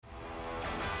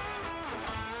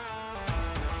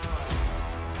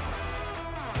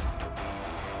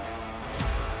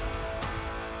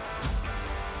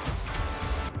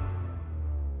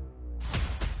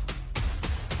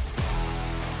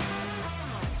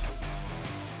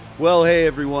Well, hey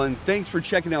everyone, thanks for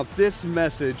checking out this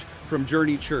message from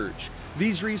Journey Church.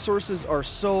 These resources are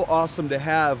so awesome to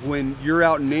have when you're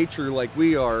out in nature like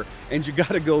we are and you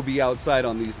gotta go be outside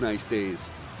on these nice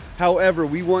days. However,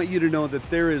 we want you to know that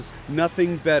there is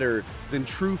nothing better than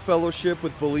true fellowship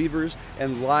with believers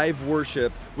and live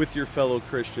worship with your fellow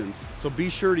Christians. So be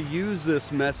sure to use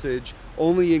this message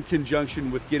only in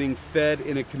conjunction with getting fed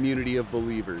in a community of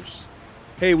believers.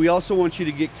 Hey, we also want you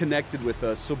to get connected with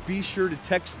us, so be sure to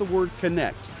text the word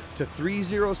CONNECT to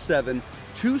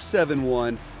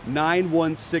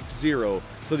 307-271-9160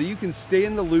 so that you can stay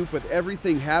in the loop with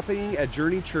everything happening at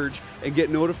Journey Church and get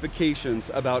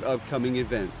notifications about upcoming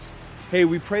events. Hey,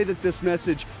 we pray that this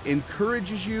message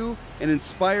encourages you and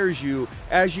inspires you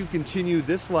as you continue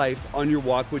this life on your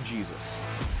walk with Jesus.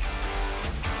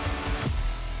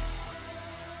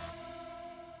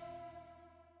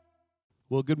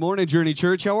 Well, good morning, Journey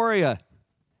Church. How are you?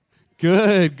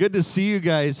 Good to see you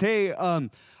guys. Hey, I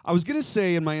was going to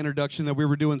say in my introduction that we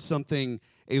were doing something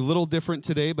a little different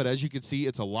today, but as you can see,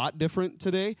 it's a lot different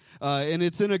today, and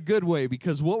it's in a good way,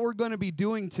 because what we're going to be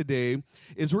doing today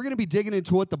is we're going to be digging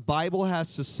into what the Bible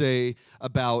has to say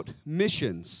about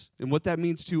missions and what that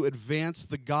means to advance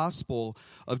the gospel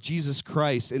of Jesus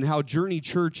Christ and how Journey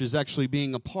Church is actually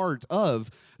being a part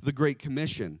of the Great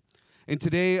Commission. And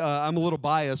today, I'm a little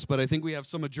biased, but I think we have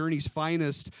some of Journey's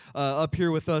finest up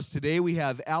here with us today. We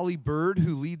have Allie Bird,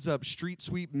 who leads up Street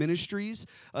Sweep Ministries.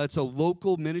 It's a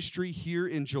local ministry here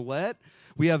in Gillette.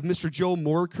 We have Mr. Joe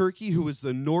Moorkirky, who is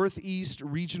the Northeast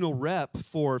Regional Rep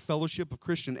for Fellowship of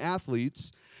Christian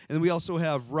Athletes. And then we also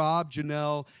have Rob,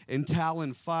 Janelle, and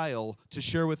Talon File to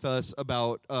share with us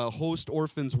about Host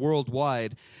Orphans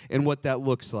Worldwide and what that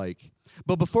looks like.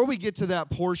 But before we get to that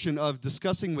portion of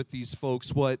discussing with these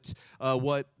folks what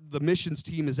the missions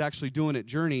team is actually doing at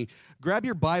Journey, grab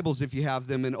your Bibles if you have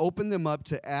them and open them up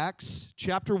to Acts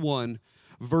chapter 1,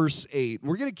 verse 8.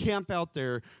 We're going to camp out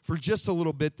there for just a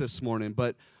little bit this morning,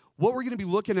 but what we're going to be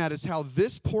looking at is how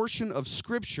this portion of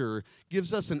Scripture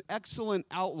gives us an excellent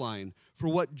outline for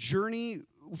what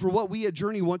we at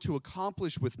Journey want to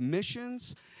accomplish with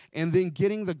missions and then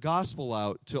getting the gospel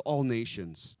out to all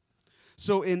nations.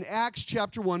 So in Acts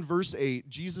chapter 1, verse 8,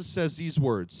 Jesus says these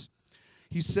words.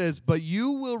 He says, "But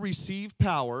you will receive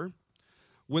power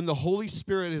when the Holy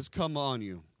Spirit has come on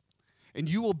you, and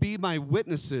you will be my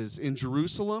witnesses in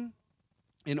Jerusalem,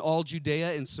 in all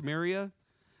Judea and Samaria,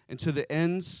 and to the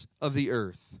ends of the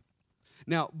earth."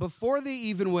 Now, before they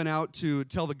even went out to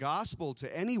tell the gospel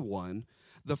to anyone,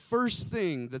 the first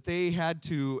thing that they had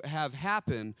to have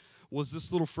happen was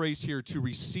this little phrase here, to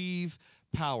receive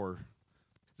power.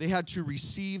 They had to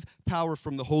receive power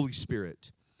from the Holy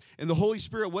Spirit. And the Holy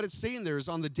Spirit, what it's saying there is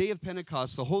on the day of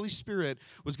Pentecost, the Holy Spirit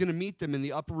was going to meet them in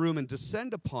the upper room and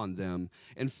descend upon them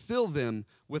and fill them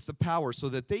with the power so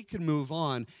that they could move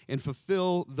on and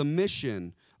fulfill the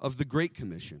mission of the Great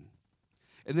Commission.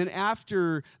 And then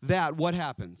after that, what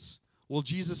happens? Well,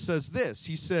 Jesus says this.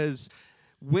 He says,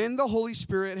 "When the Holy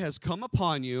Spirit has come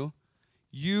upon you,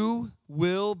 you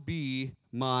will be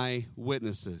my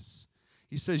witnesses."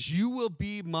 He says, "You will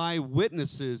be my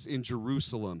witnesses in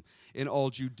Jerusalem, in all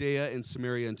Judea and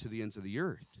Samaria, and to the ends of the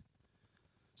earth."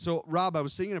 So, Rob, I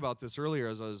was thinking about this earlier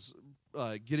as I was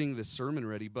getting this sermon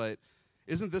ready, but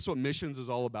isn't this what missions is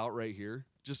all about right here?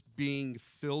 Just being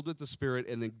filled with the Spirit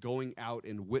and then going out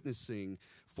and witnessing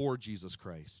for Jesus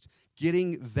Christ.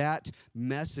 Getting that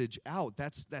message out.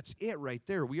 That's it right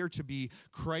there. We are to be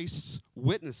Christ's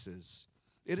witnesses.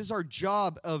 It is our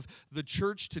job of the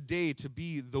church today to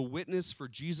be the witness for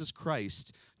Jesus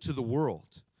Christ to the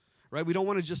world, right? We don't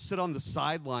want to just sit on the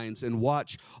sidelines and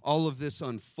watch all of this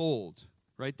unfold,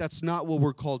 right? That's not what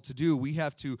we're called to do. We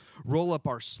have to roll up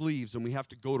our sleeves and we have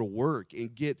to go to work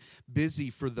and get busy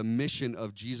for the mission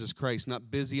of Jesus Christ, not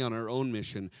busy on our own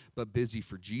mission, but busy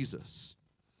for Jesus.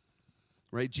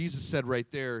 Right? Jesus said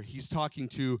right there, he's talking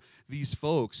to these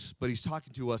folks, but he's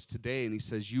talking to us today, and he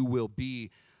says, "You will be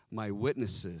my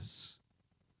witnesses."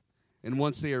 And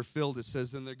once they are filled, it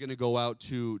says then they're going to go out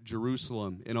to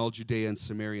Jerusalem and all Judea and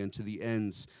Samaria and to the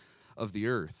ends of the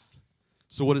earth.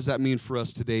 So what does that mean for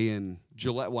us today in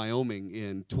Gillette, Wyoming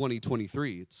in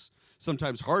 2023? It's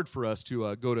sometimes hard for us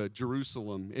to go to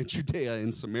Jerusalem and Judea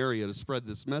and Samaria to spread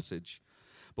this message.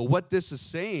 But what this is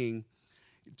saying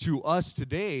to us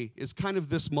today is kind of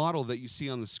this model that you see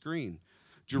on the screen.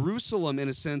 Jerusalem, in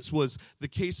a sense, was the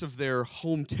case of their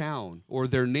hometown or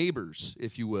their neighbors,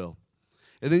 if you will.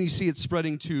 And then you see it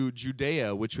spreading to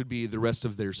Judea, which would be the rest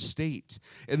of their state.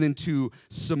 And then to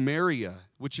Samaria,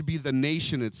 which would be the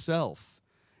nation itself.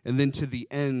 And then to the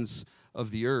ends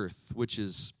of the earth, which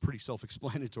is pretty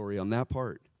self-explanatory on that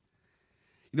part.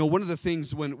 You know, one of the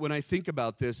things when I think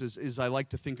about this is I like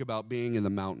to think about being in the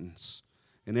mountains.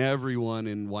 And everyone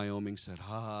in Wyoming said,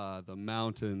 the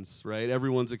mountains, right?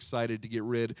 Everyone's excited to get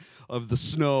rid of the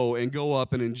snow and go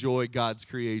up and enjoy God's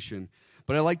creation.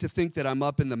 But I like to think that I'm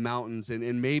up in the mountains,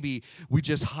 and maybe we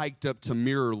just hiked up to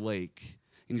Mirror Lake.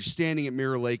 And you're standing at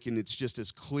Mirror Lake, and it's just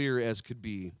as clear as could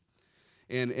be.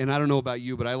 And I don't know about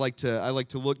you, but I like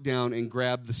to look down and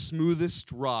grab the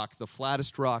smoothest rock, the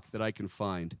flattest rock that I can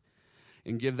find,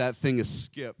 and give that thing a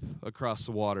skip across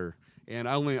the water. And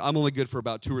I'm only good for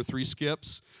about 2 or 3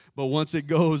 skips. But once it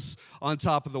goes on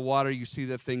top of the water, you see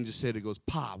that thing just hit. It goes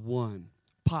pop 1,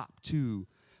 pop 2,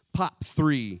 pop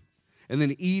 3. And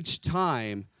then each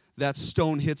time that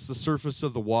stone hits the surface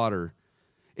of the water,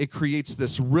 it creates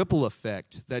this ripple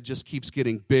effect that just keeps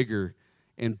getting bigger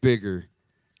and bigger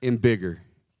and bigger.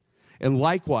 And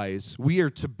likewise, we are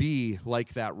to be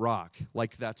like that rock,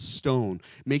 like that stone,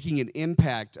 making an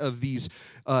impact of these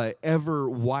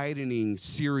ever-widening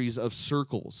series of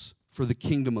circles for the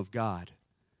kingdom of God.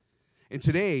 And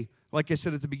today, like I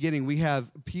said at the beginning, we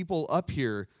have people up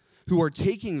here who are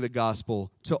taking the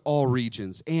gospel to all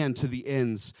regions and to the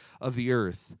ends of the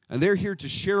earth. And they're here to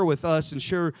share with us and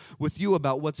share with you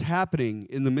about what's happening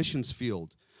in the missions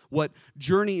field, what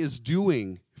Journey is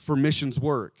doing for missions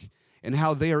work, and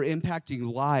how they are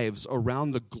impacting lives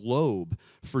around the globe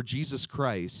for Jesus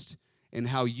Christ, and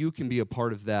how you can be a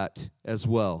part of that as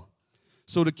well.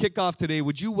 So to kick off today,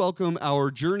 would you welcome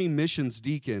our Journey Missions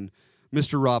Deacon,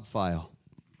 Mr. Rob File.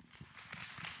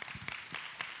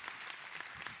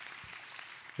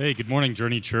 Hey, good morning,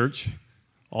 Journey Church.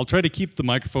 I'll try to keep the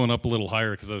microphone up a little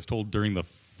higher because I was told during the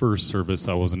first service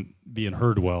I wasn't being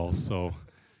heard well, so...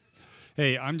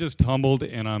 Hey, I'm just humbled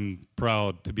and I'm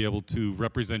proud to be able to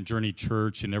represent Journey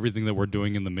Church and everything that we're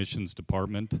doing in the missions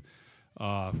department.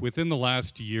 Within the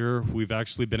last year, we've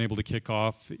actually been able to kick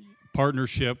off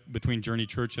partnership between Journey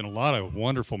Church and a lot of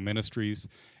wonderful ministries.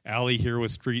 Allie here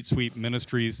with Street Sweep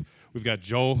Ministries. We've got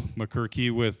Joe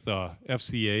McCurkey with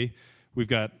FCA. We've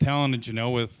got Talon and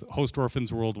Janelle with Host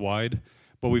Orphans Worldwide.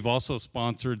 But we've also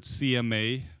sponsored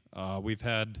CMA.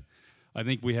 I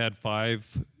think we had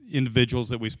 5 individuals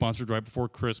that we sponsored right before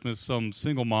Christmas, some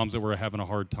single moms that were having a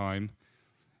hard time,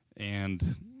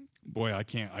 and boy, I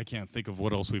can't think of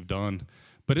what else we've done.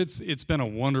 But it's been a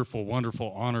wonderful,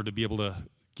 wonderful honor to be able to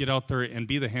get out there and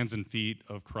be the hands and feet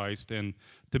of Christ and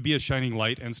to be a shining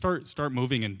light and start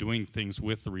moving and doing things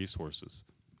with the resources.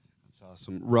 That's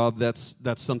awesome. Rob, that's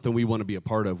something we want to be a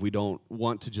part of. We don't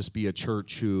want to just be a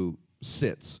church who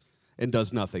sits and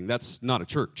does nothing. That's not a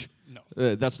church.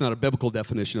 No. That's not a biblical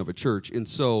definition of a church. And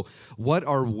so what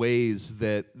are ways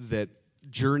that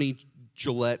Journey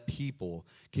Gillette people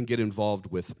can get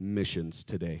involved with missions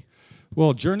today?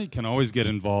 Well, Journey can always get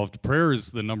involved. Prayer is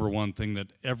the number one thing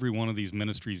that every one of these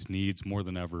ministries needs more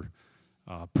than ever.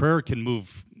 Prayer can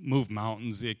move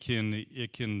mountains. It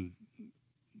can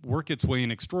work its way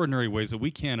in extraordinary ways that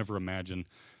we can't ever imagine.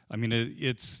 I mean,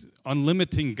 it's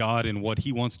unlimiting God in what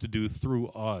He wants to do through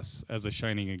us as a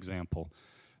shining example.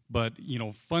 But,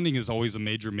 funding is always a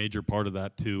major part of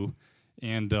that, too.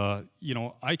 And,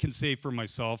 I can say for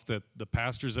myself that the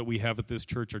pastors that we have at this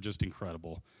church are just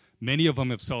incredible. Many of them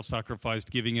have self-sacrificed,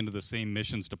 giving into the same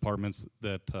missions departments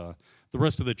that the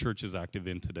rest of the church is active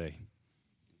in today.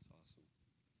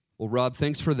 Well, Rob,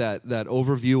 thanks for that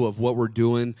overview of what we're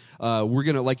doing. We're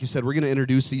going to, like you said, we're going to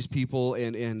introduce these people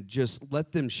and just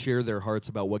let them share their hearts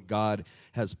about what God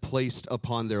has placed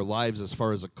upon their lives as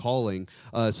far as a calling.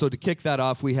 So to kick that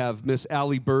off, we have Miss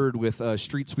Allie Bird with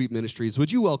Street Sweep Ministries.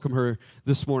 Would you welcome her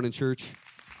this morning, church?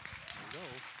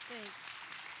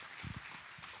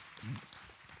 Thanks.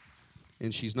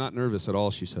 And she's not nervous at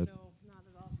all, she said. No, not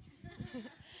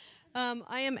at all.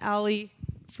 I am Allie.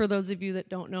 For those of you that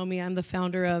don't know me, I'm the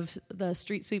founder of the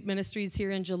Street Sweep Ministries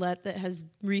here in Gillette that has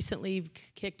recently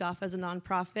kicked off as a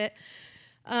nonprofit.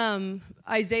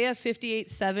 Isaiah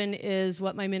 58:7 is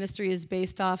what my ministry is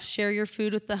based off. Share your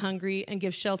food with the hungry and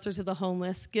give shelter to the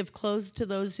homeless. Give clothes to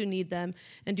those who need them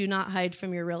and do not hide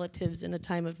from your relatives in a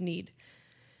time of need.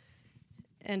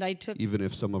 And I took... Even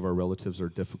if some of our relatives are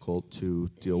difficult to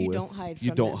deal with? You don't hide from them.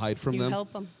 You don't hide from them? You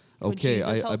help them. Okay,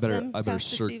 I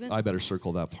better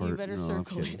circle that part. You better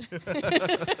circle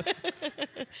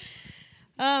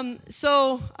it.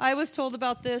 So I was told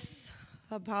about this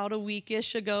about a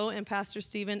week-ish ago, and Pastor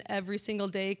Stephen every single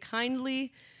day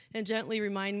kindly and gently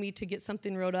remind me to get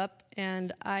something wrote up,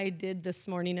 and I did this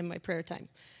morning in my prayer time.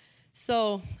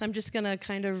 So I'm just going to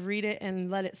kind of read it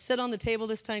and let it sit on the table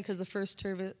this time because the first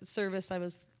service I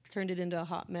turned it into a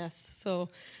hot mess. So...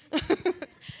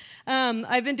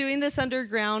 I've been doing this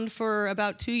underground for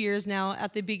about 2 years now.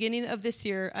 At the beginning of this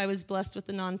year, I was blessed with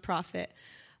a nonprofit.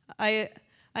 I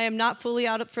am not fully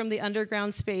out from the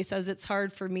underground space as it's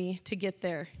hard for me to get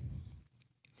there.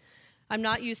 I'm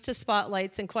not used to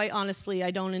spotlights, and quite honestly,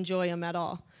 I don't enjoy them at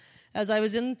all. As I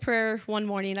was in prayer one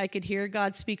morning, I could hear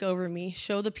God speak over me,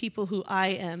 show the people who I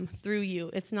am through you.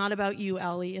 It's not about you,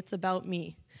 Allie, it's about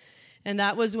me. And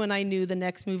that was when I knew the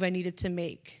next move I needed to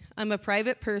make. I'm a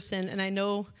private person, and I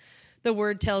know the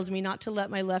word tells me not to let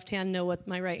my left hand know what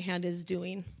my right hand is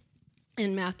doing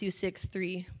in Matthew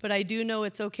 6:3. But I do know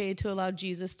it's okay to allow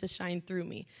Jesus to shine through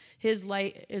me. His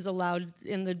light is allowed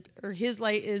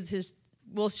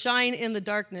will shine in the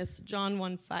darkness, John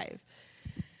 1:5.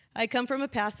 I come from a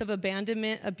past of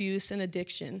abandonment, abuse, and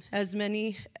addiction,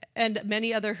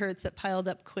 many other hurts that piled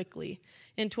up quickly.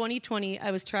 In 2020,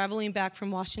 I was traveling back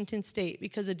from Washington State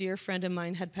because a dear friend of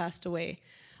mine had passed away.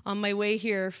 On my way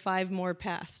here, 5 more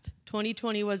passed.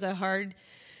 2020 was a hard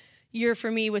year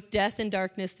for me with death and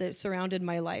darkness that surrounded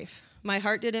my life. My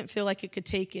heart didn't feel like it could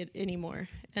take it anymore.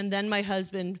 And then my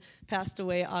husband passed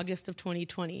away August of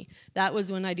 2020. That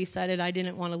was when I decided I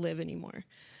didn't want to live anymore.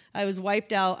 I was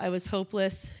wiped out, I was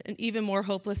hopeless, and even more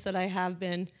hopeless than I have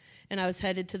been, and I was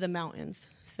headed to the mountains.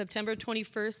 September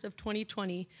 21st of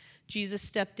 2020, Jesus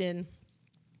stepped in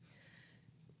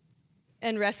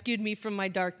and rescued me from my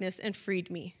darkness and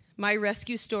freed me. My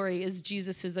rescue story is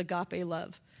Jesus' agape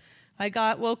love. I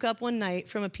woke up one night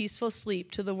from a peaceful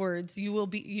sleep to the words, you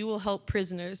will help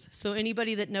prisoners. So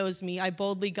anybody that knows me, I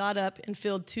boldly got up and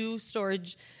filled 2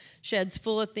 storage sheds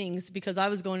full of things because I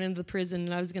was going into the prison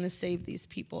and I was going to save these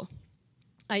people.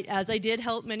 As I did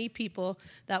help many people,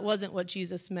 that wasn't what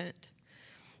Jesus meant.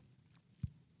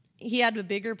 He had a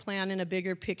bigger plan and a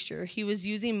bigger picture. He was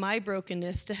using my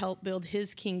brokenness to help build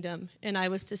his kingdom, and I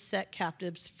was to set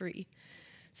captives free.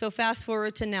 So fast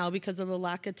forward to now because of the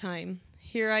lack of time.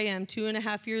 Here I am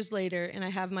 2.5 years later, and I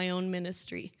have my own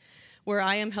ministry where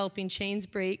I am helping chains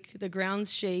break, the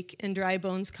grounds shake, and dry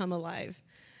bones come alive.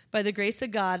 By the grace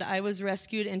of God, I was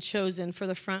rescued and chosen for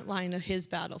the front line of his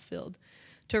battlefield,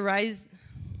 to rise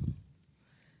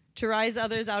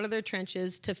others out of their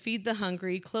trenches, to feed the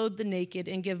hungry, clothe the naked,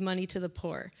 and give money to the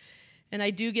poor. And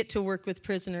I do get to work with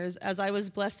prisoners, as I was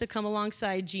blessed to come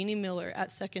alongside Jeannie Miller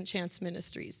at Second Chance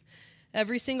Ministries.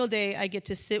 Every single day, I get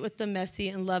to sit with the messy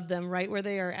and love them right where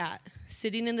they are at,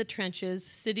 sitting in the trenches,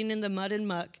 sitting in the mud and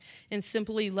muck, and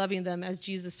simply loving them as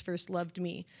Jesus first loved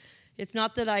me. It's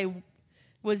not that I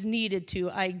was needed to,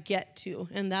 I get to,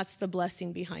 and that's the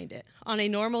blessing behind it. On a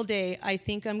normal day, I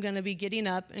think I'm going to be getting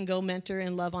up and go mentor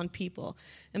and love on people.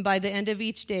 And by the end of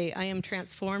each day, I am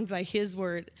transformed by his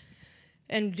word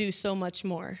and do so much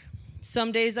more.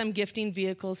 Some days I'm gifting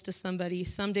vehicles to somebody.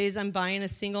 Some days I'm buying a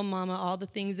single mama all the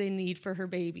things they need for her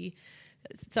baby.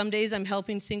 Some days I'm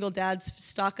helping single dads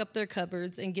stock up their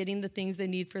cupboards and getting the things they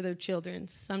need for their children.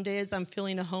 Some days I'm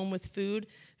filling a home with food,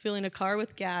 filling a car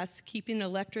with gas, keeping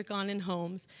electric on in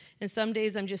homes. And some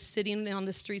days I'm just sitting on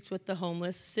the streets with the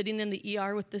homeless, sitting in the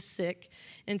ER with the sick,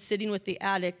 and sitting with the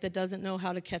addict that doesn't know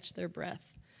how to catch their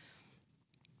breath.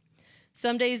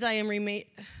 Some days I am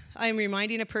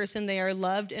reminding a person they are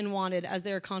loved and wanted as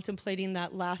they are contemplating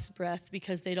that last breath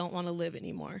because they don't want to live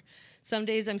anymore. Some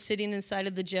days I'm sitting inside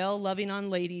of the jail loving on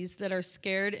ladies that are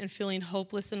scared and feeling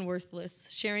hopeless and worthless,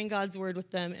 sharing God's word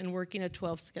with them and working a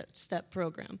 12-step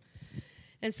program.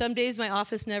 And some days my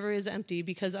office never is empty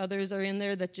because others are in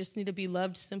there that just need to be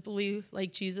loved simply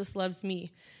like Jesus loves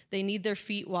me. They need their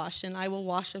feet washed, and I will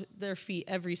wash their feet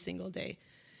every single day.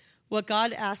 What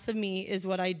God asks of me is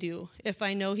what I do. If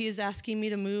I know he is asking me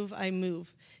to move, I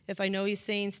move. If I know he's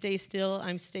saying stay still,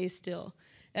 I'm stay still.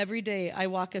 Every day I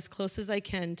walk as close as I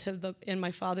can in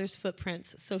my Father's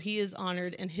footprints so he is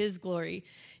honored and his glory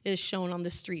is shown on the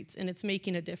streets, and it's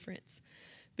making a difference.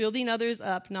 Building others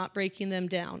up, not breaking them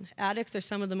down. Addicts are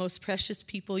some of the most precious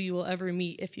people you will ever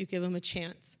meet if you give them a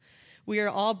chance. We are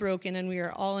all broken, and we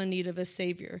are all in need of a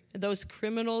Savior. Those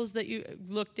criminals that you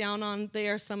look down on, they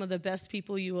are some of the best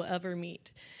people you will ever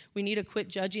meet. We need to quit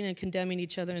judging and condemning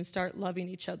each other and start loving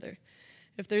each other.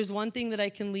 If there's one thing that I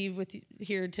can leave with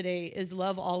here today is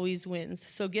love always wins.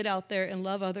 So get out there and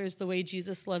love others the way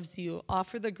Jesus loves you.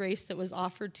 Offer the grace that was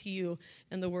offered to you,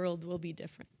 and the world will be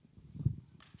different.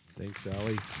 Thanks,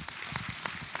 Allie.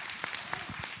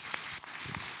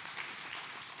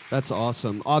 That's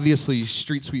awesome. Obviously,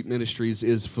 Street Sweep Ministries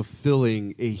is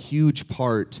fulfilling a huge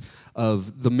part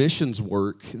of the missions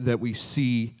work that we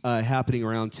see happening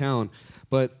around town.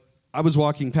 But I was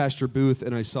walking past your booth,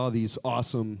 and I saw these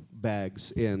awesome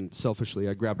bags, and selfishly,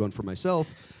 I grabbed one for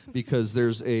myself because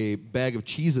there's a bag of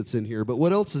Cheez-Its in here. But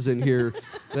what else is in here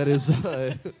that is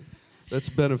that's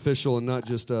beneficial and not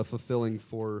just fulfilling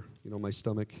for my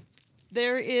stomach?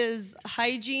 There is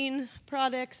hygiene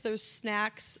products. There's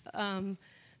snacks.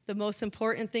 The most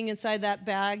important thing inside that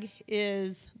bag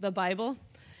is the Bible.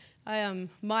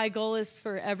 My goal is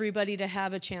for everybody to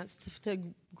have a chance to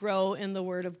grow in the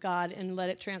Word of God and let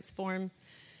it transform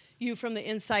you from the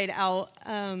inside out.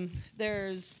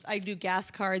 I do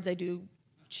gas cards, I do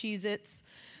Cheez-Its,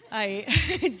 I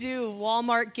do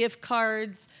Walmart gift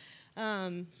cards.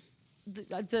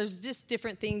 There's just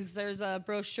different things. There's a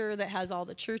brochure that has all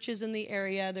the churches in the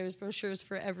area. There's brochures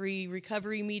for every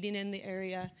recovery meeting in the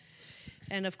area.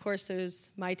 And of course, there's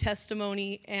my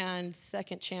testimony and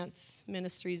Second Chance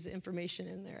Ministries information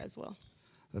in there as well.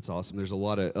 That's awesome. There's a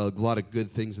lot of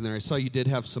good things in there. I saw you did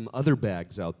have some other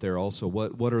bags out there also.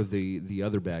 What are the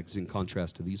other bags in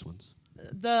contrast to these ones?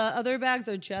 The other bags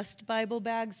are just Bible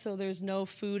bags, so there's no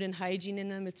food and hygiene in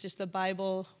them. It's just the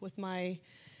Bible with my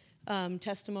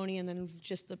testimony and then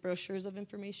just the brochures of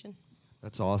information.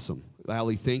 That's awesome.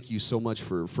 Allie, thank you so much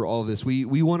for all of this.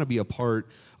 We want to be a part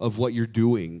of what you're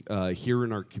doing here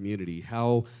in our community.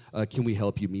 How can we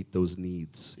help you meet those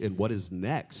needs? And what is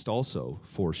next also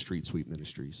for Street Sweep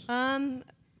Ministries?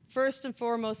 First and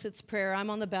foremost, it's prayer.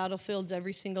 I'm on the battlefields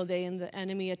every single day, and the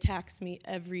enemy attacks me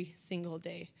every single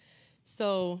day.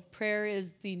 So prayer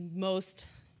is the most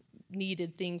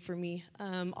needed thing for me.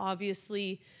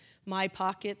 Obviously, my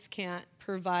pockets can't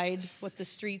provide what the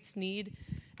streets need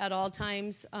at all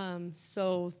times.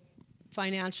 So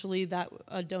financially, that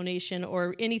a donation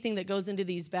or anything that goes into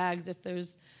these bags, if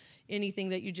there's anything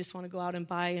that you just want to go out and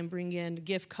buy and bring in,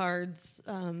 gift cards,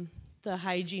 the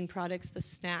hygiene products, the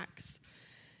snacks,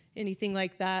 anything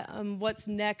like that. What's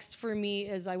next for me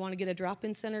is I want to get a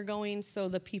drop-in center going so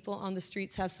the people on the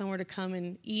streets have somewhere to come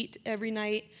and eat every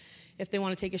night. If they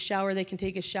want to take a shower, they can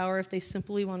take a shower. If they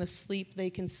simply want to sleep, they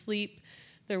can sleep.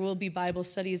 There will be Bible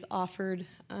studies offered.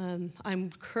 I'm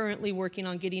currently working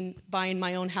on buying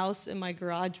my own house, and my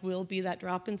garage will be that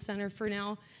drop-in center for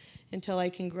now until I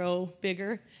can grow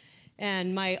bigger.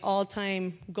 And my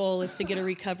all-time goal is to get a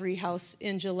recovery house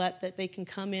in Gillette that they can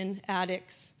come in,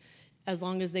 addicts, as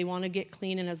long as they want to get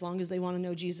clean and as long as they want to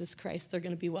know Jesus Christ, they're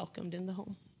going to be welcomed in the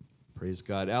home. Praise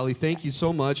God. Allie, thank you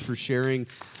so much for sharing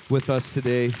with us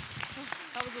today.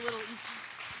 That was a little easy.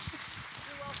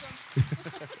 You're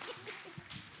welcome.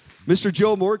 Mr.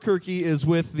 Joe Moorkirky is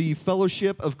with the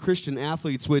Fellowship of Christian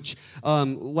Athletes, which,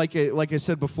 like I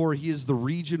said before, he is the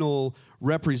regional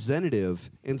representative.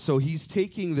 And so he's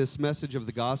taking this message of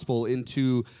the gospel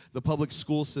into the public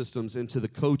school systems, into the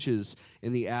coaches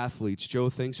and the athletes.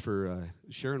 Joe, thanks for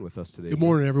sharing with us today. Good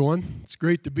morning, everyone. It's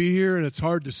great to be here, and it's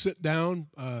hard to sit down.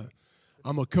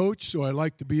 I'm a coach, so I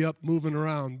like to be up moving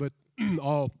around, but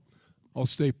I'll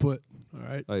stay put. All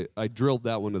right. I drilled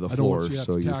that one to the floor. floor. I don't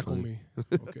want you to have to tackle me.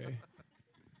 Okay.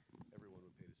 Everyone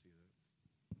would pay to see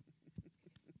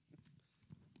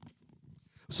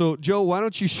that. So, Joe, why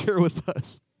don't you share with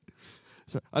us?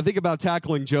 So I think about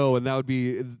tackling Joe, and that would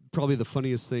be probably the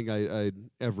funniest thing I'd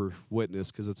ever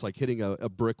witnessed because it's like hitting a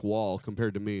brick wall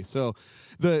compared to me. So,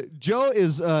 Joe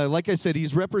is, like I said,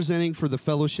 he's representing for the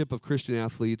Fellowship of Christian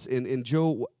Athletes. And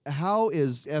Joe, how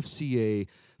is FCA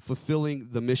fulfilling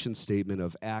the mission statement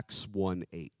of Acts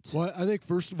 1:8? Well, I think,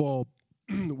 first of all,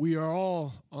 we are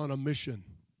all on a mission.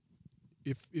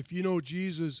 If you know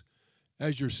Jesus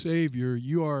as your Savior,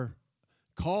 you are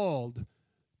called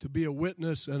to be a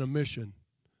witness and a mission,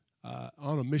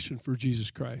 on a mission for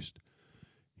Jesus Christ.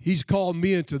 He's called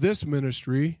me into this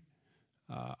ministry.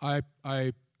 I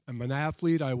am an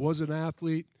athlete. I was an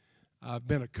athlete. I've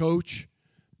been a coach.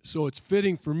 So it's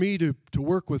fitting for me to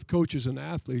work with coaches and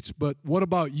athletes. But what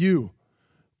about you?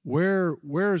 Where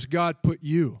has God put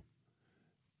you?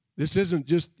 This isn't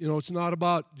just, it's not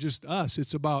about just us.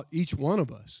 It's about each one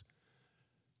of us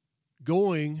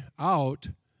going out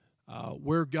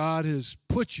where God has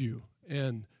put you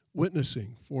and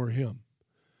witnessing for Him.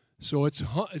 So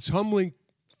it's humbling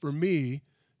for me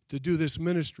to do this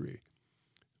ministry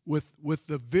with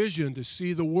the vision to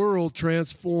see the world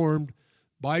transformed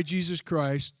by Jesus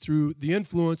Christ through the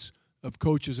influence of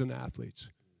coaches and athletes.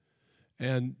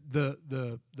 And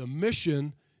the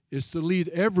mission is to lead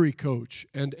every coach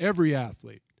and every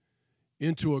athlete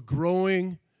into a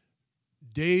growing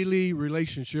daily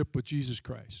relationship with Jesus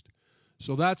Christ.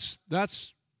 So that's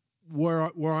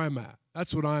where I'm at.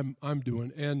 That's what I'm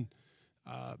doing. And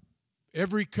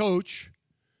every coach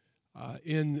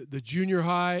in the junior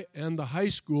high and the high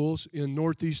schools in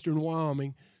northeastern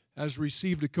Wyoming has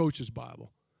received a coach's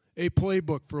Bible, a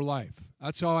playbook for life.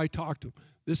 That's how I talk to them.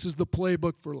 This is the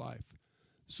playbook for life.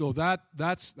 So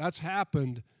that's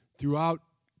happened throughout,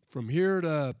 from here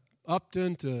to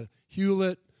Upton to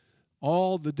Hewlett,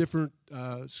 all the different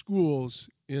schools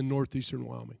in northeastern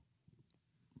Wyoming.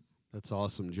 That's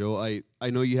awesome, Joe. I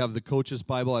know you have the coach's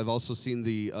Bible. I've also seen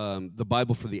the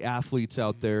Bible for the athletes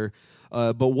out there.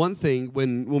 But one thing,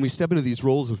 when we step into these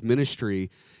roles of ministry,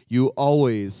 you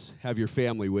always have your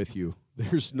family with you.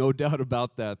 There's no doubt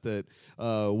about that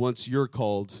once you're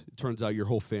called, it turns out your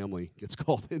whole family gets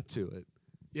called into it.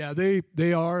 Yeah,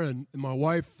 they are, and my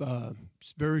wife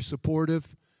is very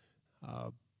supportive.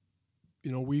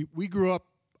 We grew up.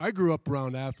 I grew up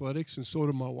around athletics, and so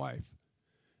did my wife,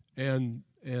 and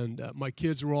my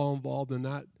kids were all involved in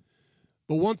that.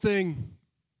 But one thing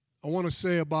I want to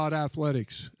say about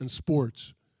athletics and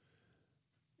sports,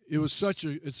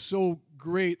 it's so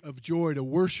great of joy to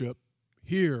worship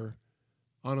here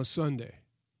on a Sunday,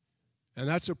 and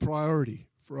that's a priority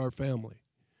for our family.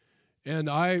 And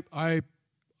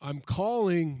I'm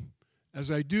calling,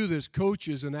 as I do this,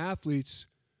 coaches and athletes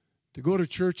to go to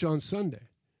church on Sunday.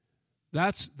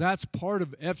 That's part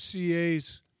of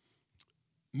FCA's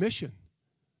mission.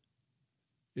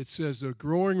 It says a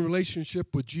growing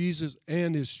relationship with Jesus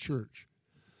and his church.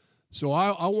 So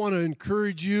I want to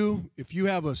encourage you, if you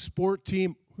have a sport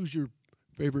team, who's your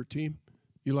favorite team?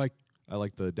 You like? I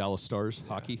like the Dallas Stars,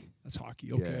 hockey. That's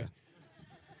hockey, okay. Yeah.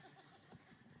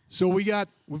 So we've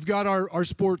got our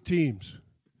sport teams.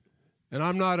 And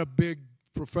I'm not a big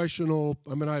professional.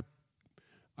 I mean,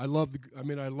 I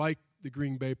like the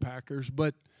Green Bay Packers,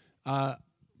 but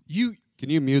you can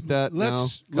you mute that now?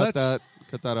 Cut that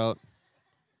out.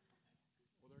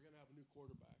 Well, they're going to have a new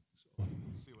quarterback, so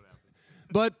we'll see what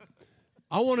happens. But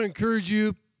I want to encourage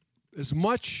you, as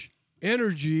much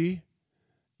energy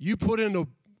you put into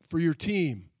for your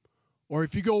team, or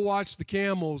if you go watch the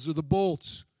Camels or the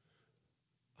Bolts,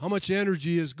 how much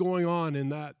energy is going on in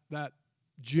that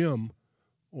gym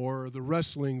or the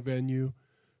wrestling venue.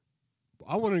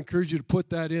 I want to encourage you to put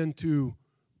that into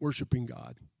worshiping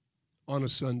God on a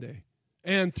Sunday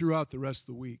and throughout the rest of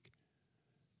the week.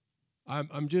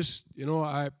 I'm just,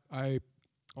 I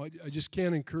just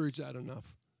can't encourage that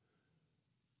enough.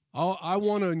 I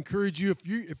want to encourage you,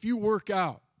 if you work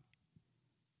out,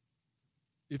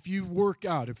 if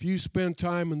you spend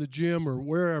time in the gym or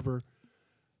wherever,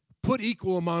 put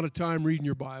equal amount of time reading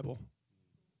your Bible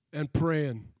and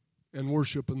praying and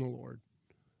worshiping the Lord.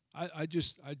 I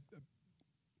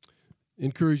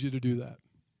encourage you to do that.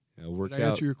 Yeah, work Did I out.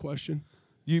 answer your question?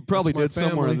 You probably did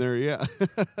somewhere in there, yeah.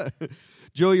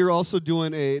 Joe, you're also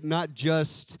doing not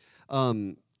just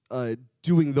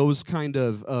doing those kind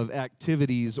of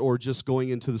activities or just going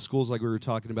into the schools like we were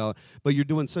talking about, but you're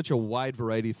doing such a wide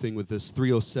variety thing with this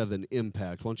 307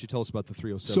 Impact. Why don't you tell us about the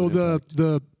 307 Impact?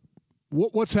 So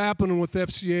what's happening with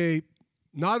FCA,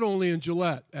 not only in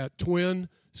Gillette, at Twin,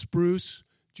 Spruce,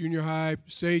 Junior High,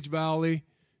 Sage Valley,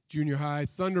 Junior High,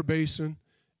 Thunder Basin,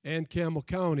 and Campbell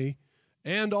County,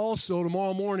 and also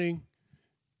tomorrow morning,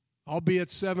 I'll be at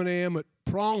 7 a.m. at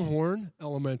Pronghorn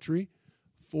Elementary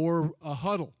for a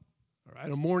huddle, all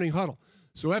right, a morning huddle.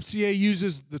 So FCA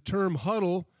uses the term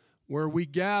huddle where we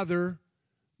gather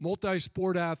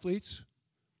multi-sport athletes,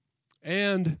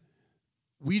 and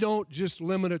we don't just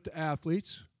limit it to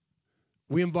athletes.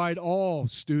 We invite all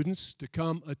students to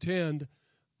come attend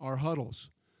our huddles.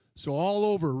 So all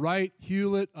over, Wright,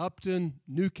 Hewlett, Upton,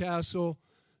 Newcastle,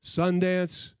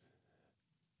 Sundance,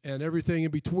 and everything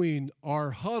in between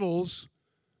are huddles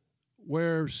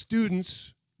where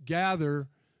students gather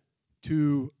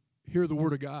to hear the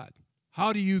Word of God.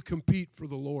 How do you compete for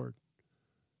the Lord?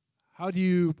 How do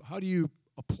you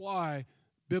apply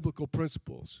biblical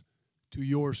principles to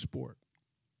your sport?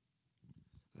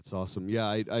 That's awesome. Yeah,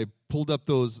 I pulled up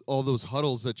all those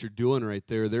huddles that you're doing right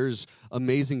there. There's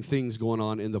amazing things going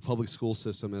on in the public school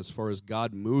system as far as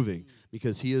God moving,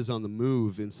 because he is on the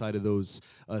move inside of those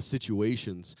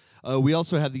situations. We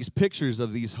also have these pictures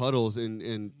of these huddles,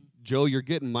 and Joe, you're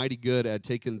getting mighty good at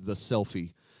taking the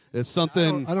selfie. It's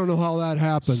something I don't know how that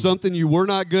happened. Something you were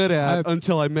not good at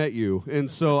until I met you. And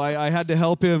so I had to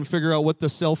help him figure out what the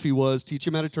selfie was, teach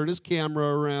him how to turn his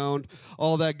camera around,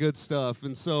 all that good stuff.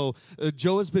 And so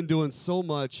Joe has been doing so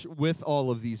much with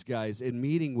all of these guys and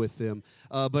meeting with them.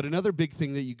 But another big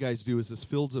thing that you guys do is this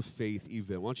Fields of Faith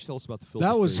event. Why don't you tell us about the Fields of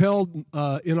Faith? That was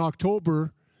held in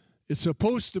October. It's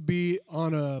supposed to be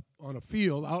out on a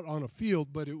field,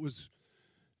 but it was,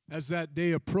 as that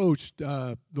day approached,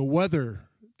 the weather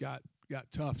got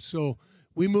tough. So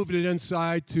we moved it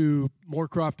inside to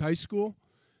Moorcroft High School,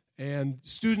 and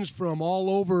students from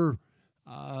all over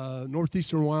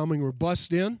northeastern Wyoming were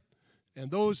bussed in,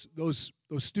 and those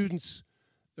students,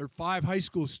 there are 5 high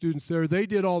school students there. They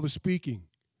did all the speaking.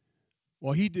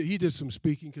 Well, he did some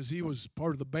speaking because he was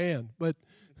part of the band, but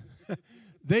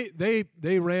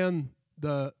they ran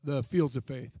the Fields of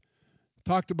Faith.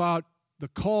 Talked about the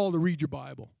call to read your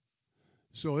Bible.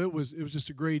 So it was just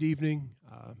a great evening.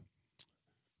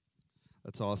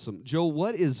 That's awesome. Joe,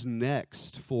 what is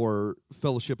next for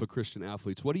Fellowship of Christian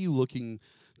Athletes? What are you looking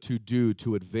to do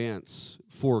to advance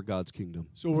for God's kingdom?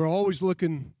 So we're always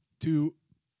looking to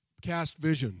cast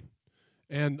vision.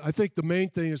 And I think the main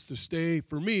thing is to stay,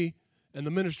 for me and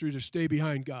the ministry, to stay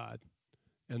behind God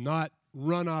and not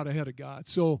run out ahead of God.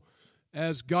 So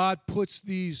as God puts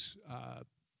these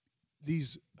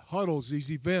huddles,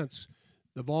 these events,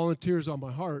 the volunteers on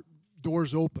my heart,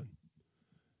 doors open.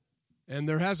 And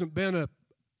there hasn't been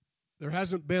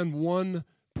one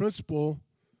principal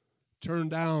turn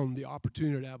down the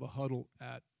opportunity to have a huddle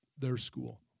at their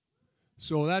school.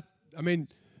 So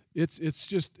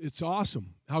it's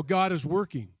awesome how God is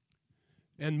working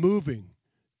and moving.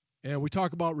 And we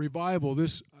talk about revival.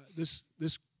 This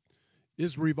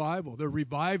is revival. They're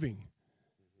reviving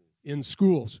in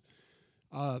schools.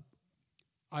 I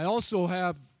also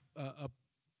have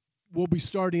we'll be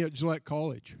starting at Gillette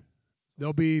College.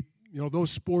 There'll be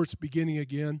those sports beginning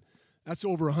again. That's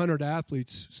over 100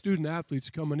 athletes, student athletes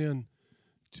coming in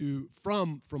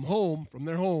from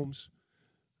their homes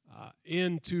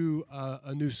into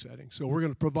a new setting. So we're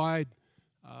going to provide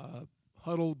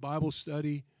huddle, Bible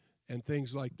study, and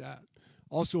things like that.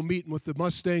 Also meeting with the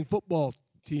Mustang football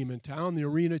team in town, the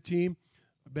arena team.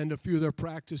 I've been to a few of their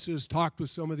practices, talked with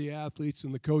some of the athletes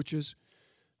and the coaches.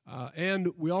 And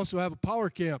we also have a power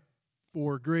camp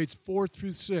for grades 4th through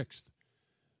 6th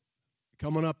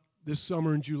coming up this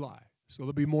summer in July. So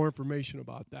there'll be more information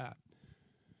about that.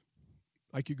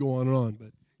 I could go on,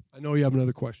 but I know you have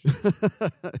another question.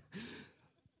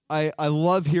 I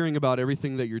love hearing about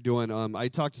everything that you're doing. I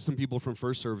talked to some people from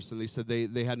First Service, and they said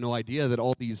they had no idea that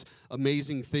all these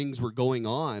amazing things were going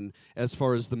on as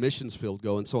far as the missions field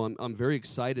go. And so I'm very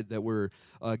excited that we're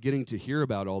getting to hear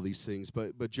about all these things.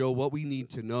 But Joe, what we need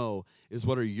to know is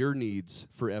what are your needs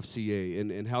for FCA,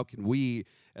 and how can we,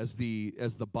 as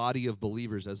the body of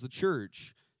believers, as the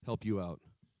church, help you out?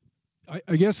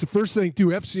 I guess the first thing, too,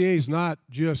 FCA is not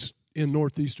just in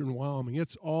northeastern Wyoming.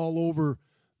 It's all over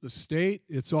the state,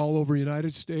 it's all over the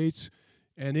United States,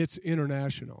 and it's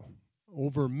international.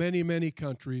 Over many, many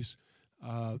countries,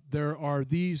 there are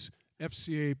these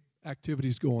FCA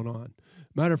activities going on.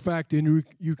 Matter of fact, in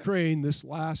Ukraine this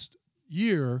last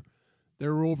year,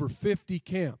 there were over 50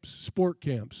 camps, sport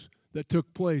camps, that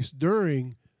took place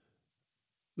during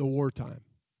the wartime.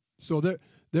 So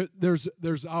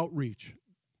there's outreach,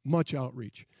 much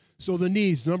outreach. So the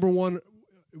needs, number one,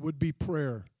 would be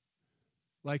prayer,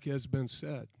 like has been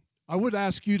said. I would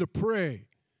ask you to pray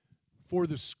for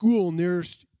the school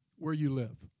nearest where you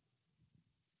live,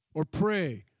 or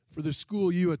pray for the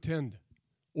school you attend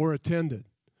or attended.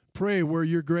 Pray where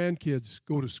your grandkids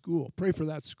go to school. Pray for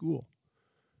that school.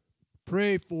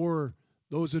 Pray for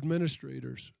those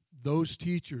administrators, those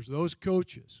teachers, those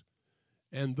coaches,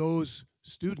 and those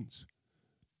students,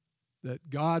 that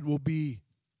God will be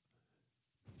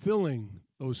filling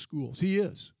those schools. He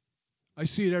is. I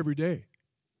see it every day.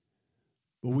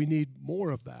 But we need more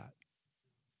of that.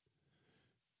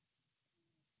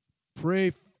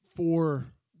 Pray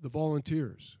for the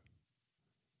volunteers.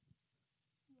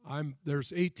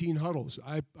 There's 18 huddles.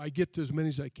 I get to as many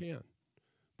as I can.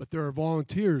 But there are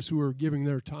volunteers who are giving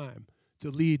their time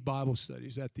to lead Bible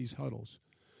studies at these huddles.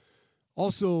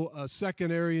 Also, a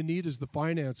second area need is the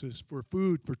finances for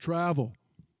food, for travel,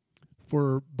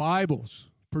 for Bibles,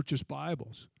 purchase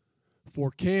Bibles, for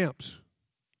camps,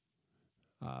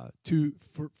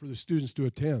 for the students to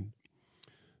attend.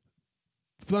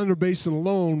 Thunder Basin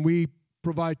alone, we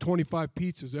provide 25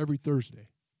 pizzas every Thursday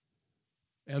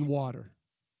and water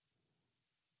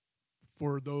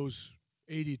for those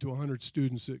 80 to 100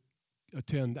 students that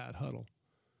attend that huddle.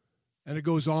 And it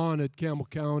goes on at Campbell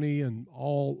County and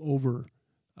all over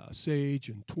Sage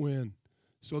and Twin.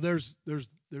 So there's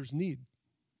need.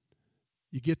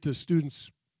 You get to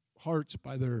students' hearts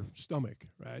by their stomach,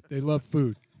 right? They love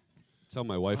food. That's how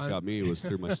my wife got me, was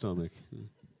through my stomach.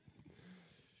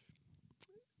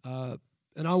 And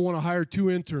I want to hire 2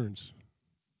 interns.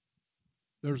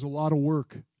 There's a lot of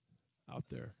work out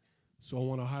there. So I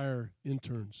want to hire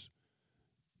interns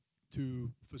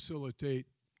to facilitate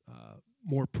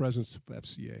more presence of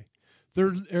FCA.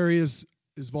 Third area is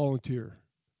volunteer.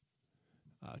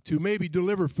 To maybe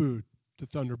deliver food to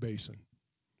Thunder Basin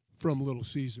from Little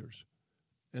Caesars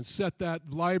and set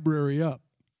that library up.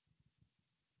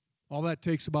 All that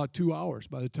takes about 2 hours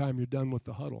by the time you're done with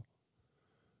the huddle.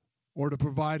 Or to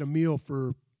provide a meal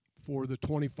for the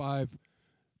 25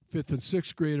 5th and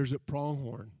 6th graders at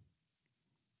Pronghorn.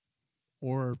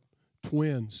 Or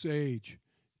Twin, Sage,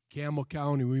 Campbell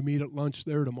County. We meet at lunch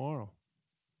there tomorrow.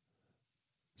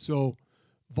 So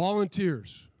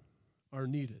volunteers are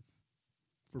needed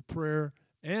for prayer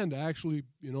and actually,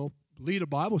 lead a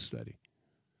Bible study.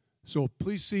 So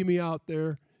please see me out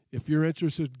there. If you're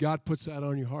interested, God puts that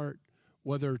on your heart,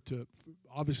 whether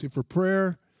obviously for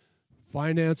prayer,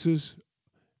 finances,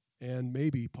 and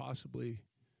maybe possibly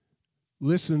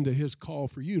listen to his call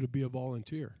for you to be a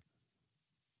volunteer.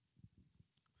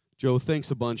 Joe,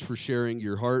 thanks a bunch for sharing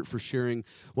your heart, for sharing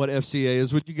what FCA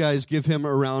is. Would you guys give him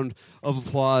a round of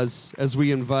applause as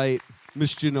we invite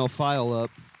Miss Janelle File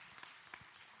up?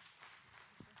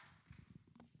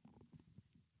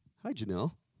 Hi,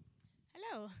 Janelle.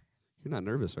 Hello. You're not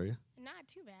nervous, are you? Not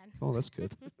too bad. Oh, that's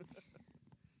good.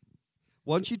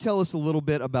 Why don't you tell us a little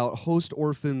bit about Host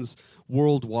Orphans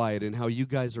Worldwide and how you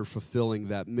guys are fulfilling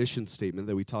that mission statement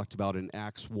that we talked about in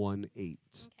Acts 1:8. Okay.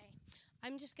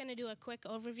 I'm just going to do a quick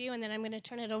overview, and then I'm going to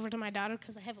turn it over to my daughter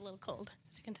because I have a little cold,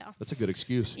 as you can tell. That's a good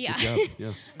excuse. Yeah. Good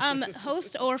job. Yeah.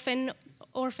 Host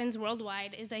Orphans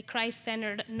Worldwide is a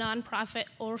Christ-centered nonprofit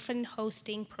orphan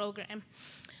hosting program.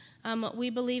 We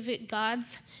believe that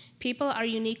God's people are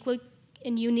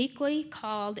uniquely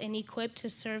called and equipped to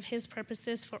serve his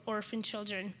purposes for orphan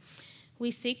children. We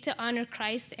seek to honor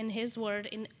Christ and his word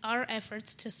in our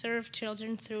efforts to serve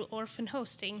children through orphan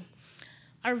hosting.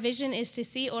 Our vision is to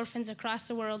see orphans across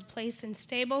the world placed in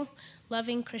stable,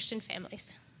 loving Christian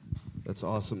families. That's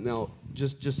awesome. Now,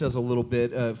 just as a little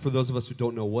bit, for those of us who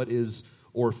don't know, what is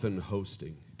orphan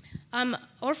hosting?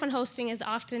 Orphan hosting is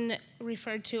often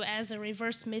referred to as a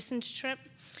reverse missions trip.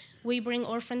 We bring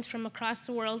orphans from across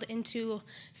the world into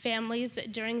families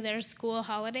during their school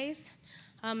holidays.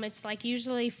 It's like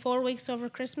usually 4 weeks over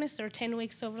Christmas or 10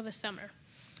 weeks over the summer.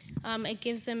 It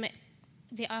gives them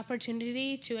the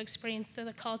opportunity to experience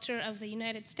the culture of the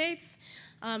United States,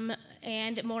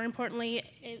 and more importantly,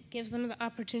 it gives them the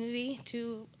opportunity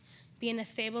to be in a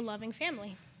stable, loving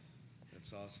family.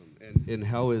 That's awesome. And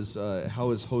how is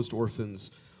Host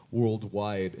Orphans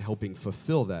Worldwide helping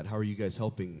fulfill that? How are you guys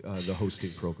helping the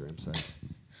hosting program side?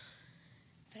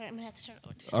 Sorry, I'm going to have to turn it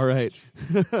over to All right.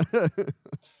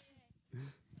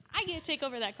 I get to take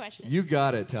over that question. You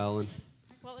got it, Talon.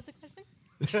 What was the question?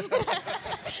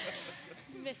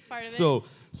 Missed part of it.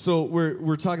 So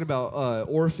we're talking about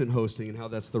orphan hosting and how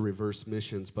that's the reverse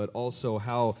missions, but also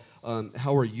how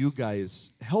are you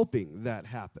guys helping that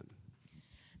happen?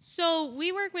 So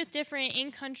we work with different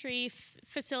in-country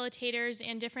facilitators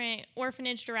and different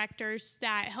orphanage directors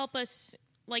that help us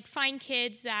find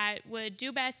kids that would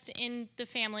do best in the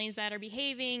families that are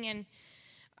behaving and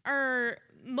are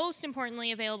most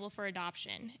importantly available for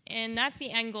adoption. And that's the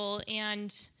end goal.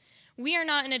 And we are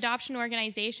not an adoption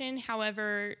organization.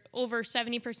 However, over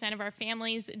 70% of our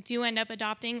families do end up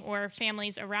adopting, or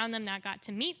families around them that got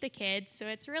to meet the kids. So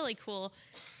it's really cool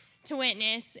to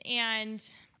witness. And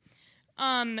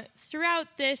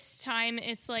throughout this time,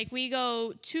 it's like we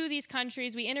go to these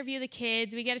countries, we interview the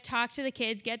kids, we get to talk to the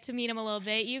kids, get to meet them a little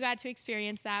bit. You got to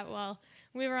experience that while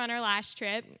we were on our last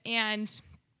trip. And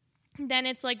then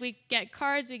it's like we get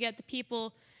cards, we get the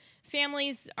people,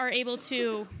 families are able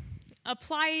to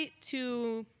apply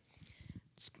to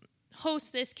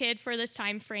host this kid for this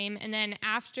time frame, and then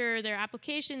after their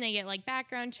application they get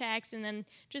background checks and then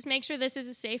just make sure this is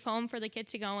a safe home for the kid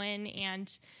to go in,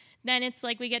 and then it's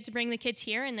like we get to bring the kids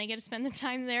here and they get to spend the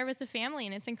time there with the family,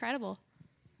 and it's incredible.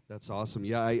 That's awesome.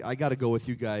 Yeah, I got to go with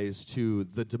you guys to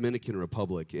the Dominican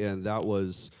Republic, and that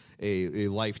was a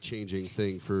life-changing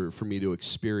thing for me to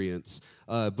experience.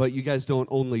 But you guys don't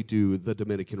only do the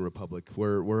Dominican Republic.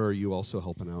 Where are you also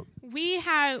helping out? We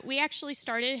actually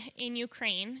started in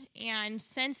Ukraine, and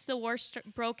since the war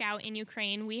broke out in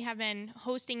Ukraine, we have been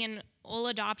hosting, and all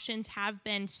adoptions have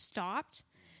been stopped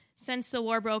since the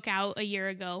war broke out a year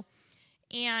ago.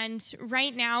 And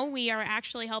right now, we are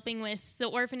actually helping with the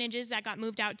orphanages that got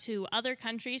moved out to other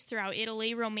countries throughout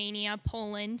Italy, Romania,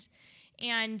 Poland,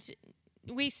 and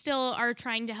we still are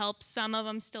trying to help some of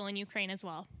them still in Ukraine as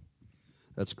well.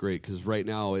 That's great, because right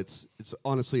now it's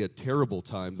honestly a terrible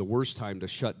time, the worst time to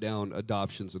shut down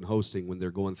adoptions and hosting when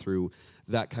they're going through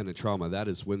that kind of trauma. That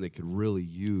is when they could really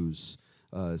use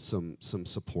some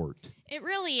support. It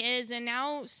really is, and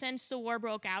now since the war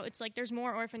broke out, it's like there's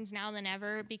more orphans now than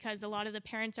ever because a lot of the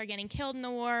parents are getting killed in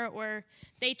the war, or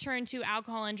they turn to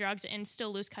alcohol and drugs and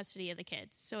still lose custody of the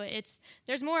kids. So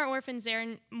there's more orphans there,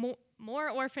 and more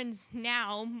orphans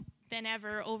now than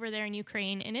ever over there in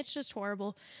Ukraine, and it's just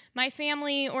horrible. My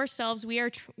family, ourselves, we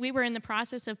were in the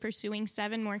process of pursuing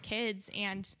 7 more kids,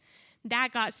 and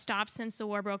that got stopped since the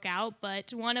war broke out,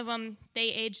 but one of them, they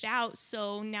aged out,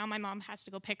 so now my mom has to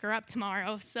go pick her up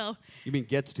tomorrow. So You mean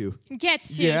gets to?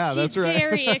 Gets to. Yeah, She's that's right.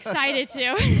 very excited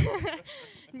to.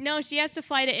 No, she has to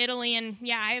fly to Italy, and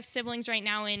yeah, I have siblings right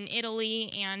now in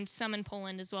Italy and some in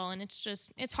Poland as well, and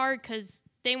it's hard because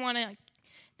they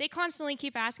constantly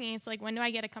keep asking, it's like, when do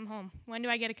I get to come home? When do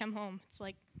I get to come home? It's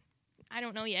like, I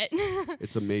don't know yet.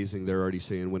 It's amazing. They're already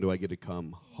saying, when do I get to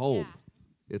come home?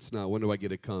 Yeah. It's not, when do I get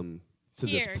to come to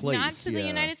Here, this place? not to the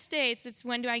United States. It's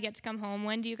when do I get to come home?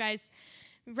 When do you guys...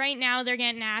 Right now, they're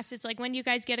getting asked, it's like, when do you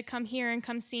guys get to come here and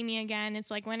come see me again?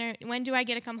 It's like, when do I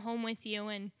get to come home with you?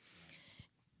 And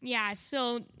yeah,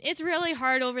 so it's really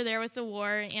hard over there with the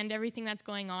war and everything that's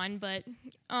going on. But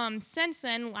since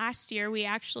then, last year, we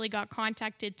actually got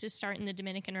contacted to start in the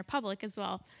Dominican Republic as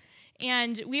well.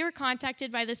 And we were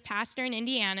contacted by this pastor in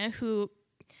Indiana who,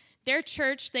 their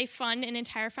church, they fund an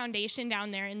entire foundation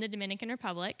down there in the Dominican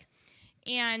Republic.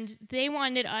 And they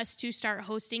wanted us to start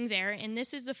hosting there. And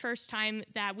this is the first time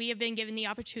that we have been given the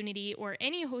opportunity, or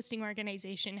any hosting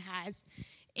organization has,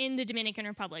 in the Dominican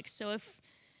Republic. So if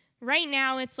right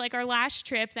now it's like our last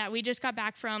trip that we just got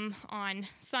back from on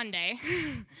Sunday,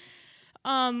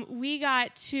 we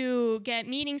got to get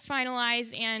meetings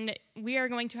finalized, and we are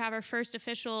going to have our first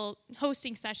official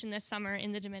hosting session this summer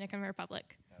in the Dominican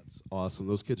Republic. That's awesome.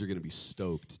 Those kids are going to be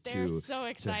stoked They're so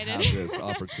excited to have this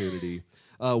opportunity.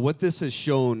 What this has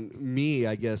shown me,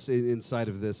 I guess, inside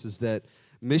of this is that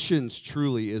missions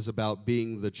truly is about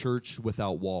being the church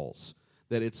without walls.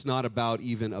 That it's not about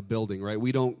even a building, right?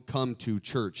 We don't come to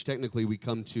church. Technically, we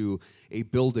come to a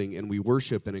building and we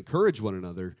worship and encourage one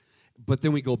another, but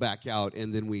then we go back out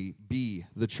and then we be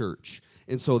the church.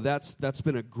 And so that's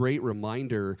been a great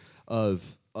reminder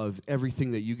of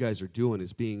everything that you guys are doing,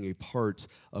 is being a part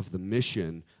of the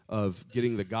mission of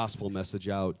getting the gospel message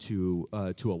out to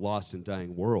a lost and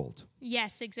dying world.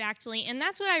 Yes, exactly. And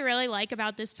that's what I really like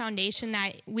about this foundation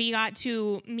that we got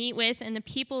to meet with, and the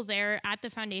people there at the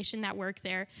foundation that work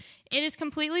there. It is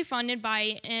completely funded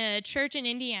by a church in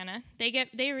Indiana.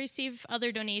 They receive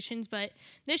other donations, but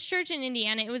this church in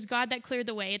Indiana, it was God that cleared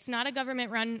the way. It's not a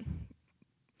government-run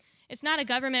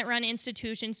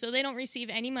institution, so they don't receive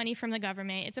any money from the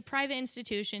government. It's a private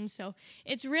institution, so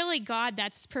it's really God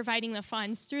that's providing the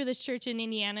funds through this church in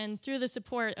Indiana and through the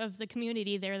support of the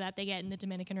community there that they get in the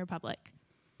Dominican Republic.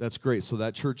 That's great. So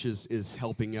that church is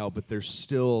helping out, but there's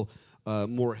still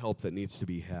more help that needs to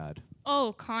be had.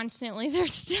 Oh, constantly.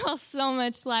 There's still so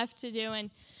much left to do, and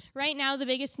right now, the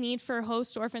biggest need for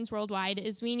Host Orphans Worldwide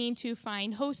is we need to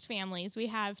find host families. We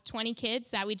have 20 kids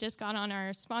that we just got on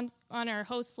our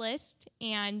host list,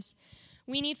 and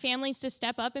we need families to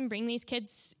step up and bring these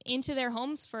kids into their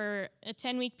homes for a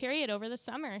 10-week period over the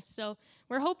summer. So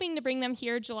we're hoping to bring them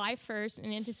here July 1st,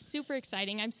 and it is super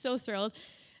exciting. I'm so thrilled.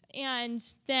 And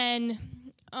then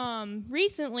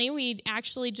recently, we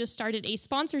actually just started a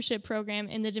sponsorship program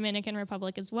in the Dominican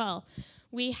Republic as well.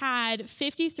 We had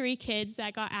 53 kids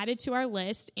that got added to our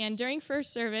list, and during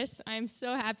first service, I'm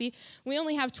so happy, we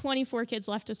only have 24 kids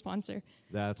left to sponsor.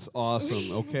 That's awesome.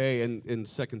 Okay, and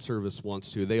second service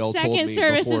wants to. They all told Second me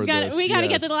service before has got. this. We got to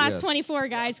get Yes, to the last yes. 24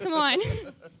 guys. Come on.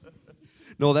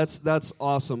 No, that's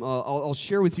awesome. I'll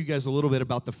share with you guys a little bit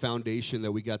about the foundation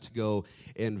that we got to go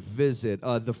and visit.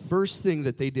 The first thing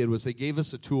that they did was they gave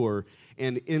us a tour,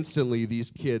 and instantly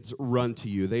these kids run to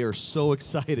you. They are so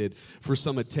excited for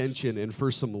some attention and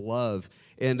for some love.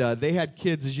 And they had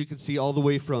kids, as you can see, all the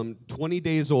way from 20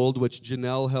 days old, which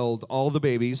Janelle held all the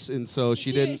babies, and so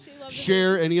she didn't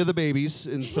share any of the babies,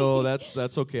 and so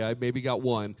that's okay. I maybe got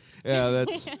one. Yeah,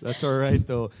 that's all right,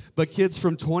 though. But kids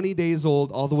from 20 days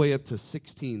old all the way up to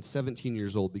 16, 17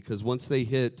 years old, because once they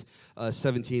hit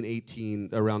 17, 18,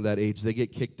 around that age, they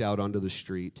get kicked out onto the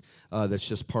street. That's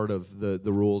just part of the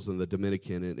rules in the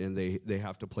Dominican, and they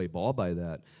have to play ball by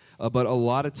that. But a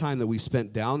lot of time that we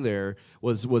spent down there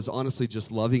was honestly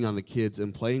just loving on the kids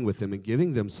and playing with them and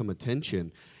giving them some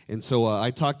attention. And so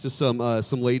I talked to some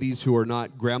ladies who are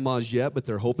not grandmas yet, but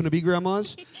they're hoping to be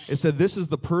grandmas, and said, this is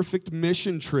the perfect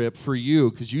mission trip for you,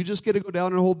 because you just get to go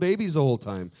down and hold babies the whole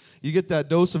time. You get that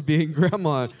dose of being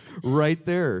grandma right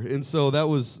there. And so that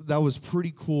was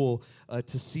pretty cool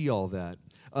to see all that.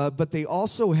 But they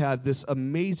also had this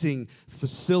amazing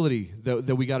facility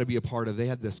that we got to be a part of. They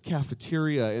had this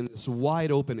cafeteria and this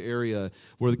wide open area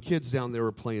where the kids down there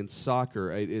were playing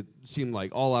soccer. It seemed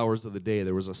like all hours of the day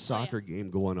there was a soccer game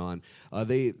going on.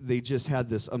 They just had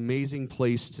this amazing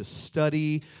place to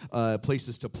study,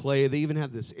 places to play. They even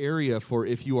had this area for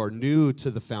if you are new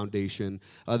to the foundation.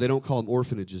 They don't call them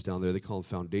orphanages down there. They call them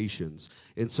foundations.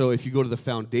 And so if you go to the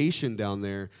foundation down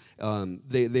there,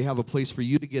 they have a place for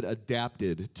you to get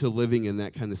adapted to living in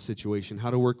that kind of situation,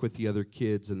 how to work with the other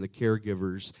kids and the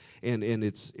caregivers. And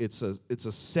it's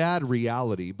a sad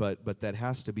reality, but that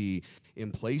has to be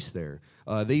in place there.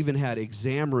 They even had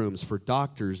exam rooms for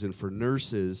doctors and for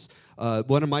nurses.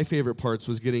 One of my favorite parts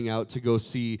was getting out to go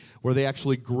see where they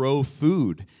actually grow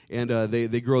food. And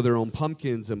they grow their own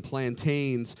pumpkins and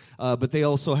plantains, but they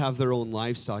also have their own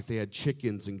livestock. They had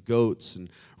chickens and goats and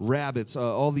rabbits,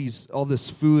 all this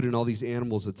food and all these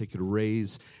animals that they could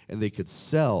raise and they could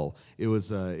sell. It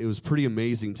was pretty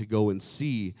amazing to go and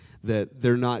see that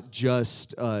they're not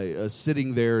just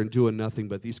sitting there and doing nothing,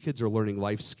 but these kids are learning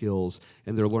life skills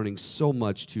and they're learning so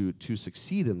much to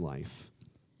succeed in life.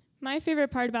 My favorite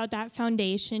part about that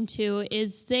foundation, too,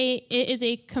 is it is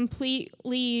a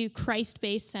completely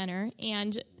Christ-based center,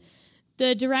 and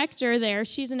the director there,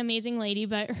 she's an amazing lady,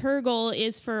 but her goal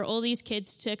is for all these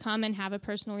kids to come and have a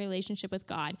personal relationship with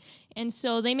God. And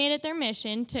so they made it their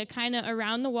mission to kind of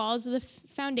around the walls of the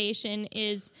foundation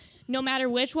is no matter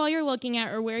which wall you're looking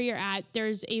at or where you're at,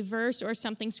 there's a verse or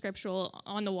something scriptural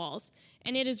on the walls.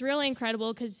 And it is really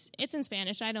incredible because it's in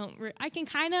Spanish. I can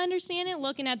kind of understand it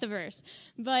looking at the verse.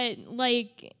 But,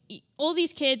 like, all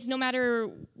these kids, no matter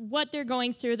what they're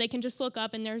going through, they can just look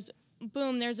up and there's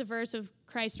a verse of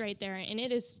Christ right there. And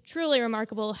it is truly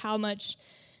remarkable how much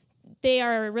they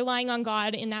are relying on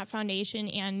God in that foundation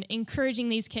and encouraging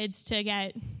these kids to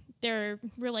get their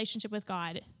relationship with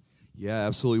God. Yeah,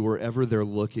 absolutely. Wherever they're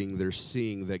looking, they're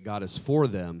seeing that God is for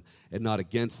them and not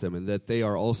against them, and that they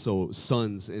are also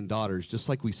sons and daughters, just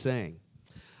like we sang.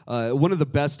 One of the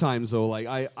best times, though, like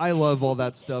I love all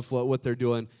that stuff, what they're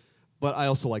doing, but I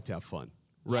also like to have fun,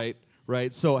 right?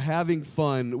 Right? So having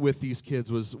fun with these kids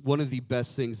was one of the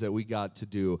best things that we got to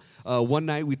do. One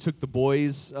night we took the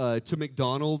boys to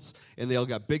McDonald's, and they all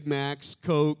got Big Macs,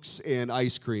 Cokes, and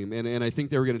ice cream. And I think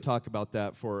they were going to talk about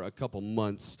that for a couple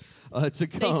months to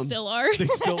come. They still are. They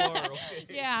still are, okay.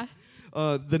 Yeah.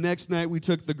 The next night we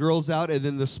took the girls out, and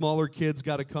then the smaller kids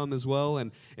got to come as well,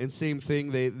 and same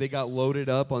thing, they got loaded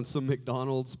up on some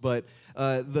McDonald's. But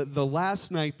the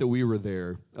last night that we were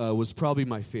there was probably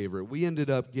my favorite. We ended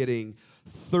up getting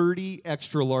 30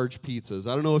 extra large pizzas.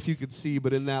 I don't know if you could see,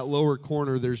 but in that lower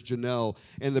corner there's Janelle,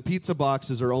 and the pizza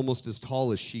boxes are almost as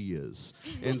tall as she is.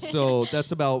 And so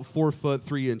that's about 4 foot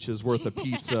 3 inches worth of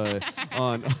pizza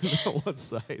on one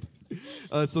side.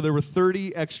 So there were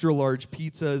 30 extra large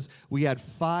pizzas. We had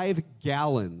 5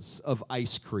 gallons of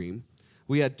ice cream.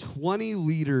 We had 20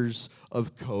 liters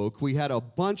of Coke. We had a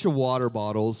bunch of water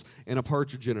bottles and a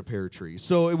partridge in a pear tree.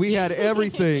 So we had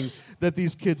everything that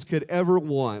these kids could ever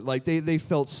want. Like they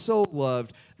felt so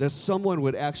loved that someone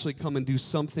would actually come and do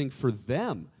something for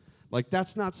them. Like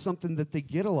that's not something that they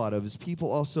get a lot of, is people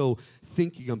also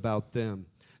thinking about them.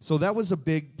 So that was a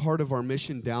big part of our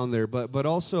mission down there, but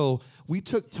also we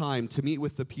took time to meet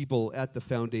with the people at the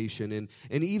foundation,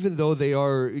 and even though they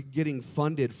are getting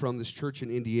funded from this church in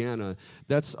Indiana,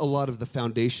 that's a lot of the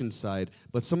foundation side,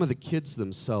 but some of the kids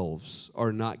themselves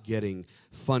are not getting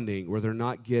funding or they're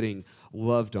not getting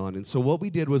loved on. And so what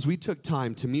we did was we took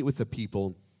time to meet with the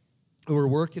people who are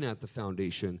working at the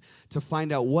foundation to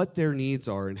find out what their needs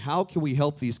are and how can we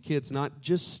help these kids not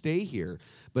just stay here,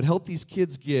 but help these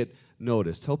kids get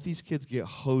noticed, help these kids get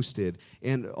hosted,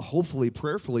 and hopefully,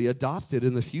 prayerfully, adopted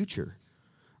in the future,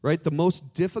 right? The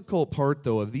most difficult part,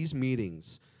 though, of these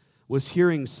meetings was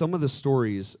hearing some of the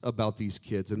stories about these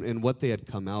kids and what they had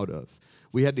come out of.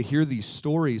 We had to hear these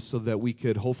stories so that we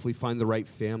could hopefully find the right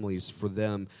families for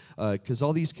them, because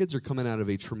all these kids are coming out of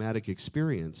a traumatic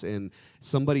experience, and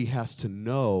somebody has to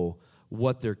know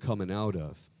what they're coming out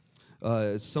of.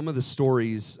 Some of the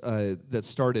stories that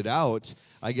started out,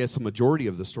 I guess a majority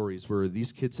of the stories were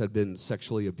these kids had been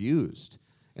sexually abused.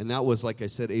 And that was, like I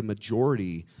said, a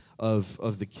majority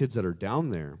of the kids that are down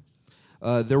there.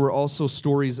 There were also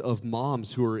stories of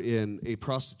moms who were in a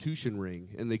prostitution ring,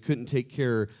 and they couldn't take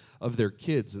care of their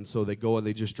kids, and so they go and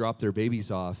they just drop their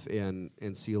babies off and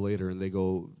see you later, and they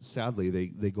go, sadly,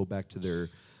 they go back to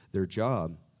their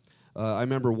job. I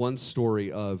remember one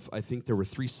story of, I think there were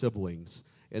 3 siblings,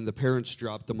 and the parents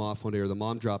dropped them off one day, or the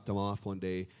mom dropped them off one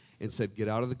day and said, "Get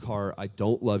out of the car. I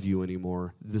don't love you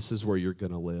anymore. This is where you're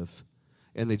going to live."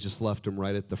 And they just left them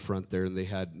right at the front there, and they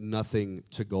had nothing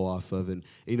to go off of. And,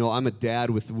 you know, I'm a dad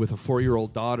with a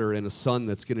 4-year-old daughter and a son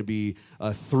that's going to be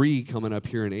 3 coming up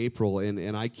here in April,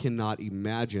 and I cannot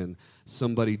imagine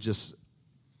somebody just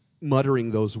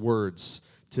muttering those words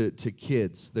to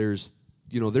kids. There's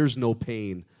no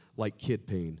pain like kid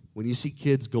pain. When you see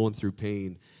kids going through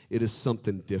pain, it is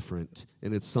something different,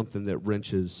 and it's something that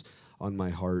wrenches on my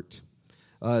heart.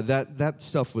 That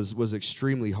stuff was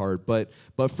extremely hard, but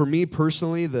for me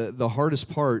personally, the hardest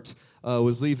part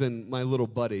was leaving my little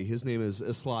buddy. His name is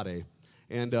Islade,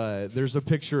 and there's a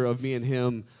picture of me and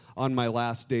him on my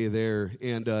last day there,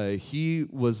 and he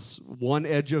was one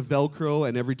edge of Velcro,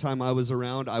 and every time I was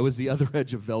around, I was the other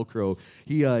edge of Velcro.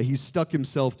 He stuck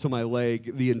himself to my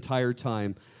leg the entire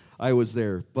time I was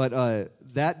there. But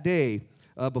that day,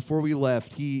 before we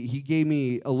left, he gave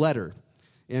me a letter.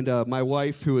 And my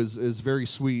wife, who is very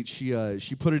sweet,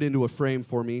 she put it into a frame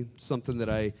for me, something that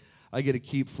I get to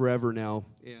keep forever now.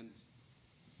 And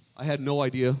I had no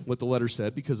idea what the letter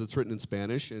said because it's written in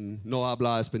Spanish and no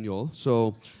habla español,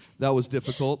 so that was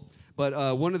difficult.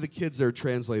 But one of the kids there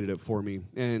translated it for me,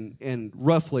 and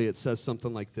roughly it says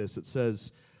something like this. It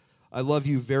says, "I love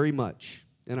you very much,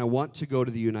 and I want to go to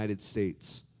the United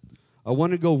States. I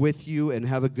want to go with you and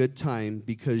have a good time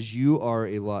because you are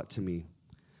a lot to me.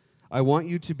 I want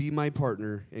you to be my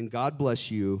partner, and God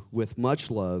bless you with much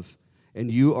love,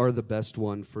 and you are the best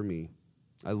one for me.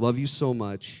 I love you so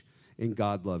much, and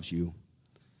God loves you."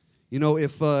 You know,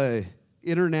 if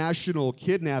international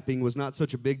kidnapping was not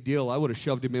such a big deal, I would have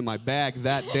shoved him in my bag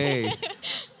that day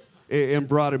and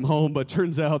brought him home, but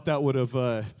turns out that would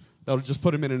have just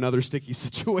put him in another sticky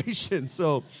situation.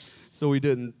 So we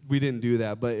didn't do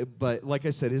that. But like I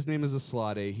said, his name is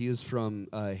Aslade. He is from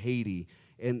Haiti.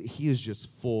 And he is just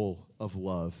full of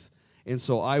love. And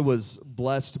so I was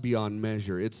blessed beyond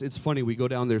measure. It's funny, we go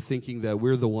down there thinking that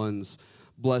we're the ones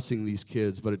blessing these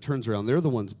kids, but it turns around, they're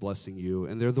the ones blessing you,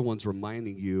 and they're the ones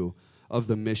reminding you of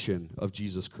the mission of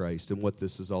Jesus Christ and what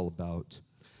this is all about.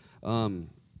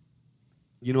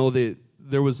 You know,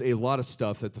 there was a lot of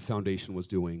stuff that the foundation was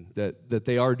doing, that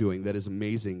they are doing, that is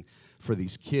amazing for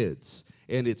these kids.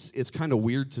 And it's kind of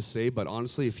weird to say, but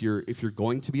honestly, if you're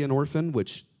going to be an orphan,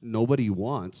 which nobody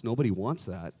wants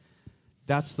that,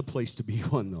 that's the place to be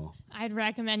one, though. I'd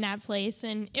recommend that place.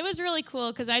 And it was really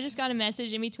cool because I just got a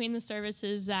message in between the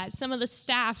services that some of the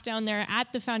staff down there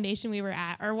at the foundation we were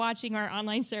at are watching our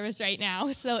online service right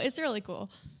now. So it's really cool.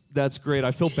 That's great.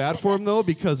 I feel bad for them, though,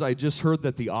 because I just heard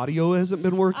that the audio hasn't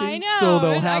been working. I know. So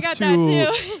they'll have I got to.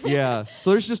 That too. Yeah.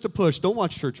 So there's just a push. Don't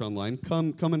watch church online.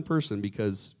 Come in person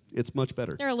because it's much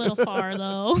better. They're a little far,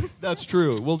 though. That's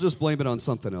true. We'll just blame it on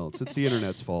something else. It's the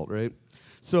internet's fault, right?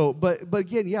 So, but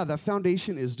again, yeah, that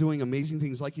foundation is doing amazing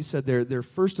things. Like you said, they're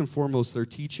first and foremost, they're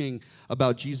teaching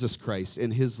about Jesus Christ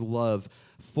and his love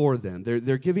for them.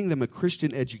 They're giving them a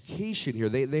Christian education here.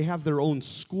 They have their own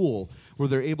school where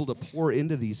they're able to pour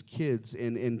into these kids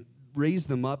and raise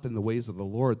them up in the ways of the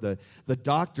Lord. The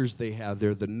doctors they have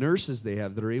there, the nurses they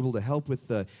have that are able to help with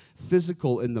the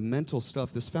physical and the mental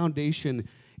stuff. This foundation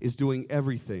is doing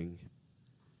everything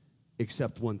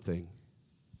except one thing.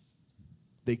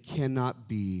 They cannot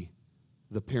be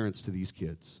the parents to these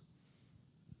kids.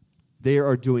 They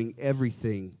are doing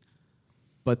everything,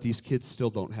 but these kids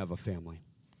still don't have a family.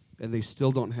 And they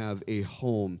still don't have a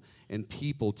home and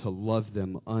people to love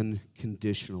them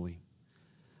unconditionally.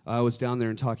 I was down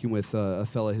there and talking with a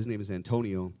fella, his name is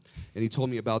Antonio, and he told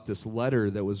me about this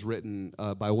letter that was written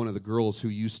by one of the girls who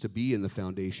used to be in the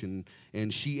foundation,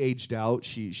 and she aged out,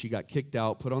 she got kicked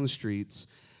out, put on the streets,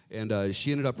 and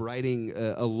she ended up writing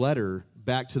a letter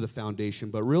back to the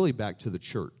foundation, but really back to the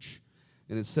church.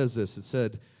 And it says this, it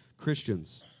said,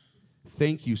 "Christians,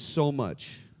 thank you so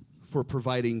much for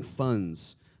providing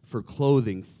funds for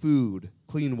clothing, food,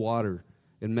 clean water,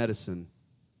 and medicine.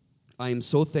 I am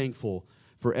so thankful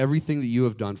for everything that you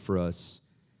have done for us.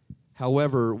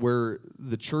 However, where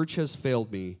the church has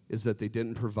failed me is that they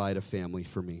didn't provide a family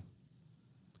for me."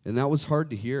 And that was hard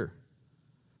to hear.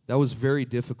 That was very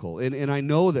difficult. And I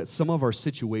know that some of our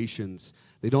situations,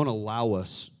 they don't allow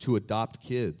us to adopt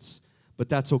kids, but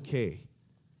that's okay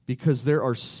because there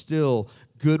are still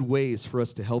good ways for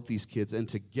us to help these kids and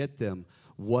to get them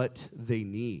what they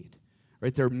need.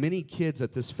 Right? There are many kids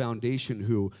at this foundation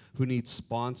who need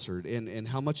sponsored. And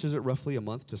how much is it roughly a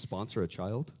month to sponsor a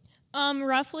child?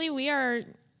 Roughly, we are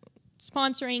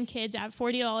sponsoring kids at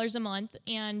 $40 a month,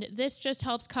 and this just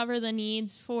helps cover the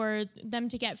needs for them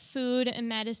to get food and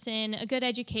medicine, a good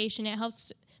education. It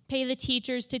helps pay the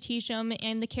teachers to teach them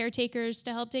and the caretakers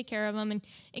to help take care of them, and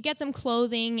it gets them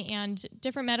clothing and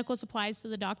different medical supplies so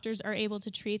the doctors are able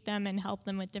to treat them and help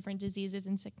them with different diseases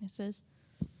and sicknesses.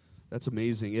 That's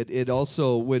amazing. It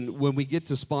also, when we get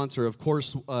to sponsor, of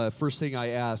course, first thing I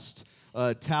asked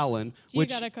Talon. So you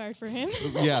got a card for him?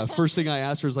 Yeah, first thing I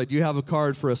asked her is like, "Do you have a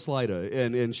card for Aslida?"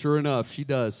 And sure enough, she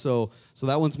does. So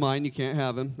that one's mine. You can't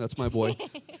have him. That's my boy.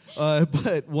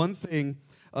 But one thing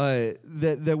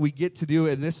that we get to do,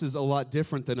 and this is a lot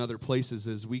different than other places,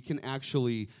 is we can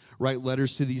actually write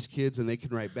letters to these kids and they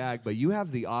can write back, but you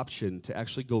have the option to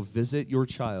actually go visit your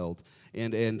child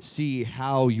and see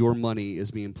how your money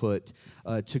is being put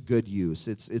to good use.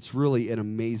 It's really an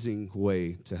amazing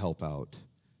way to help out.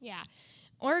 Yeah.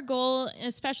 our goal,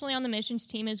 especially on the missions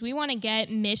team, is we want to get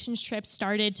missions trips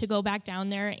started to go back down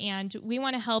there, and we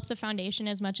want to help the foundation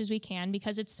as much as we can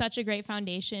because it's such a great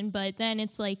foundation. But then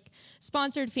it's like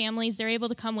sponsored families, they're able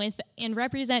to come with and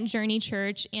represent Journey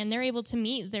Church, and they're able to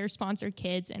meet their sponsored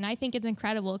kids. And I think it's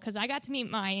incredible because I got to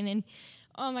meet mine, and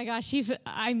oh my gosh,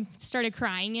 I started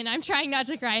crying, and I'm trying not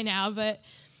to cry now, but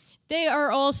they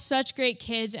are all such great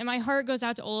kids, and my heart goes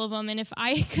out to all of them. And if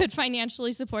I could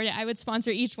financially support it, I would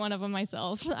sponsor each one of them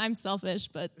myself. I'm selfish,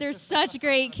 but they're such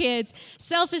great kids. I'm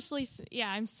selflessly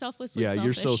selfish.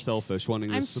 You're so selfish wanting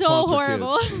to I'm sponsor so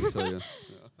horrible. Kids, let me tell you.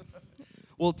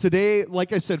 Well, today,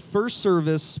 like I said, first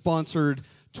service sponsored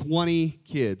 20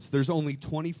 kids. There's only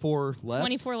 24 left.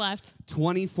 24 left.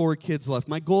 24 kids left.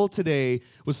 My goal today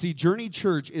was, see, Journey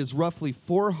Church is roughly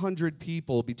 400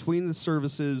 people between the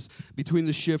services, between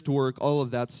the shift work, all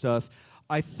of that stuff.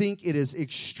 I think it is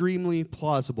extremely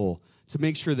plausible to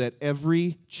make sure that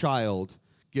every child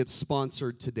gets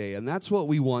sponsored today, and that's what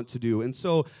we want to do. And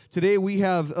so today we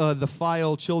have the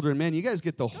File children. Man, you guys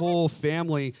get the whole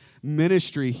family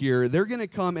ministry here. They're going to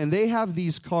come, and they have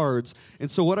these cards.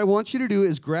 And so what I want you to do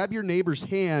is grab your neighbor's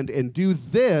hand and do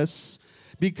this,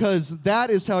 because that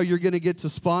is how you're going to get to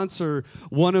sponsor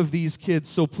one of these kids.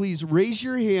 So please raise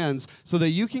your hands so that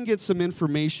you can get some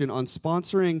information on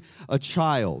sponsoring a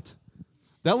child.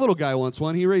 That little guy wants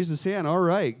one. He raised his hand. All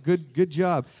right. Good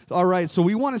job. All right. So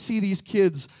we want to see these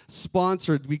kids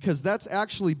sponsored because that's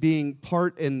actually being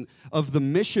part of the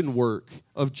mission work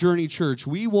of Journey Church.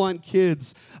 We want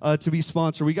kids to be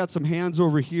sponsored. We got some hands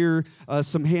over here,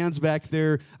 some hands back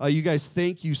there. You guys,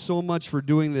 thank you so much for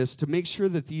doing this to make sure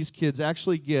that these kids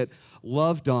actually get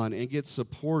loved on and get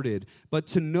supported, but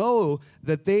to know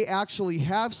that they actually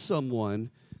have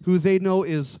someone who they know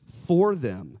is for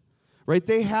them. Right?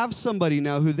 They have somebody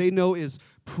now who they know is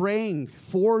praying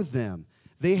for them.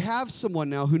 They have someone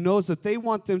now who knows that they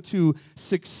want them to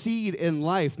succeed in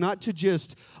life, not to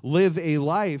just live a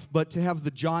life, but to have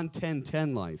the John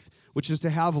 10:10 life, which is to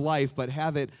have life, but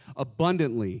have it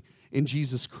abundantly in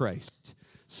Jesus Christ.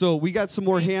 So we got some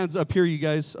more hands up here, you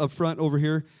guys, up front over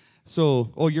here.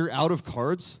 So, you're out of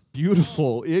cards?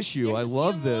 Beautiful issue. There's I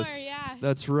love this. more, yeah.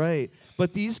 That's right.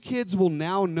 But these kids will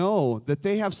now know that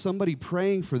they have somebody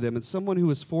praying for them and someone who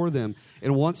is for them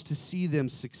and wants to see them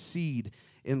succeed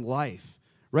in life.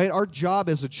 Right? Our job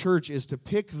as a church is to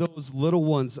pick those little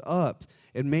ones up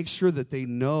and make sure that they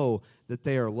know that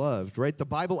they are loved. Right? The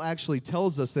Bible actually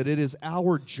tells us that it is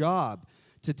our job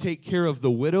to take care of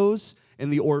the widows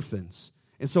and the orphans.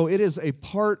 And so it is a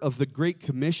part of the Great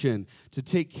Commission to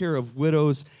take care of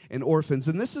widows and orphans.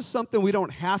 And this is something we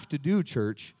don't have to do,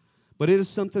 church, but it is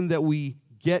something that we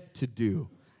get to do.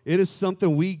 It is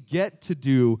something we get to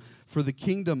do for the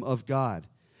kingdom of God.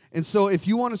 And so if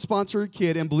you want to sponsor a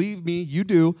kid, and believe me, you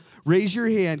do, raise your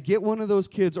hand, get one of those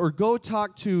kids, or go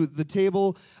talk to the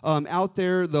table out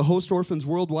there, the Host Orphans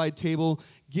Worldwide table.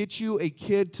 Get you a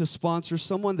kid to sponsor,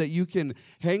 someone that you can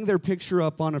hang their picture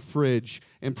up on a fridge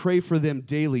and pray for them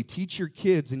daily. Teach your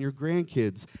kids and your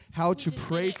grandkids how to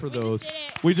pray for those.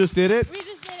 We just did it? We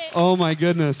just did it. Oh, my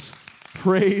goodness.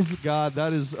 Praise God.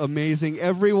 That is amazing.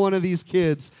 Every one of these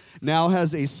kids now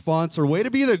has a sponsor. Way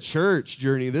to be the church,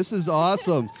 Journey. This is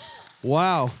awesome.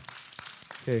 Wow.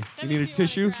 Okay. You need a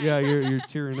tissue? Yeah, you're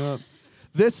tearing up.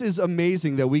 This is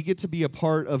amazing that we get to be a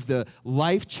part of the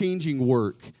life-changing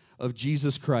work of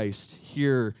Jesus Christ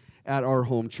here at our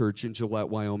home church in Gillette,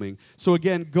 Wyoming. So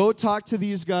again, go talk to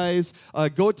these guys.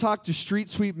 Go talk to Street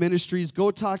Sweep Ministries. Go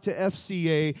talk to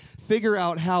FCA. Figure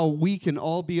out how we can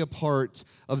all be a part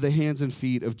of the hands and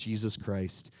feet of Jesus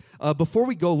Christ. Before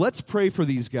we go, let's pray for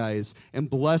these guys and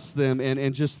bless them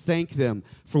and just thank them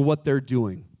for what they're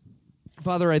doing.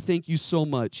 Father, I thank you so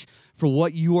much for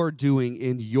what you are doing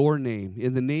in your name,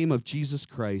 in the name of Jesus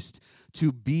Christ,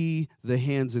 to be the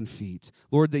hands and feet.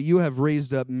 Lord, that you have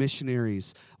raised up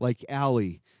missionaries like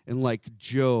Allie and like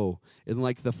Joe and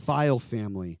like the File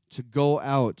family to go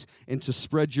out and to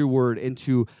spread your word and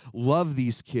to love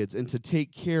these kids and to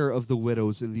take care of the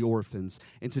widows and the orphans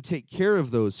and to take care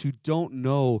of those who don't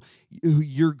know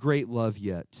your great love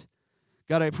yet.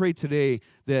 God, I pray today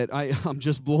that I'm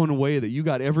just blown away that you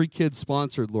got every kid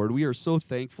sponsored, Lord. We are so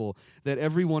thankful that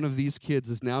every one of these kids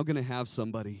is now going to have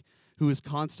somebody who is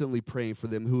constantly praying for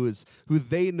them, who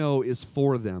they know is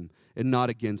for them and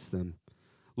not against them.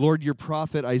 Lord, your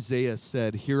prophet Isaiah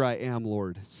said, "Here I am,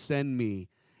 Lord, send me."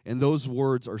 And those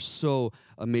words are so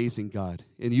amazing, God.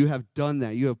 And you have done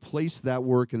that. You have placed that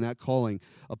work and that calling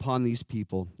upon these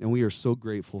people, and we are so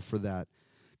grateful for that.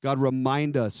 God,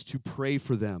 remind us to pray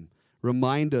for them.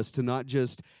 Remind us to not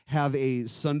just have a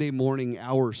Sunday morning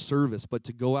hour service, but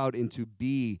to go out and to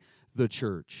be the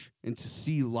church and to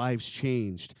see lives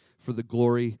changed for the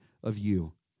glory of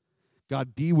you.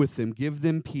 God, be with them, give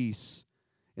them peace,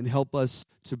 and help us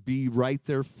to be right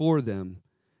there for them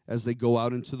as they go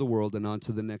out into the world and on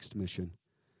to the next mission.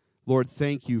 Lord,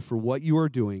 thank you for what you are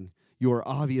doing. You are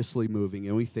obviously moving,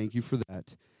 and we thank you for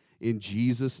that. In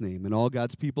Jesus' name. And all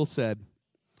God's people said,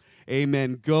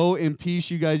 amen. Go in peace,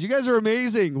 you guys. You guys are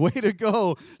amazing. Way to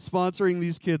go sponsoring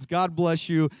these kids. God bless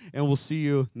you, and we'll see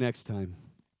you next time.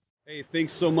 Hey,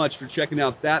 thanks so much for checking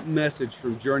out that message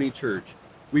from Journey Church.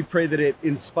 We pray that it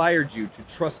inspired you to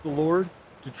trust the Lord,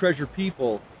 to treasure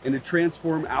people, and to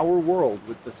transform our world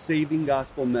with the saving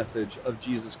gospel message of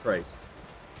Jesus Christ.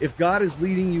 If God is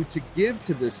leading you to give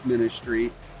to this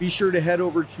ministry, be sure to head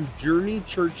over to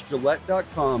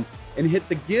journeychurchgillette.com and hit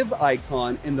the give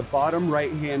icon in the bottom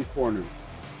right-hand corner.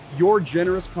 Your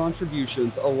generous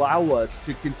contributions allow us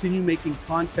to continue making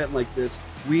content like this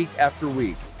week after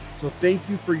week. So thank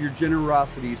you for your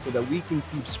generosity so that we can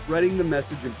keep spreading the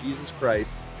message of Jesus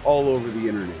Christ all over the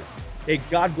internet. Hey,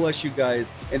 God bless you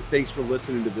guys, and thanks for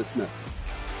listening to this message.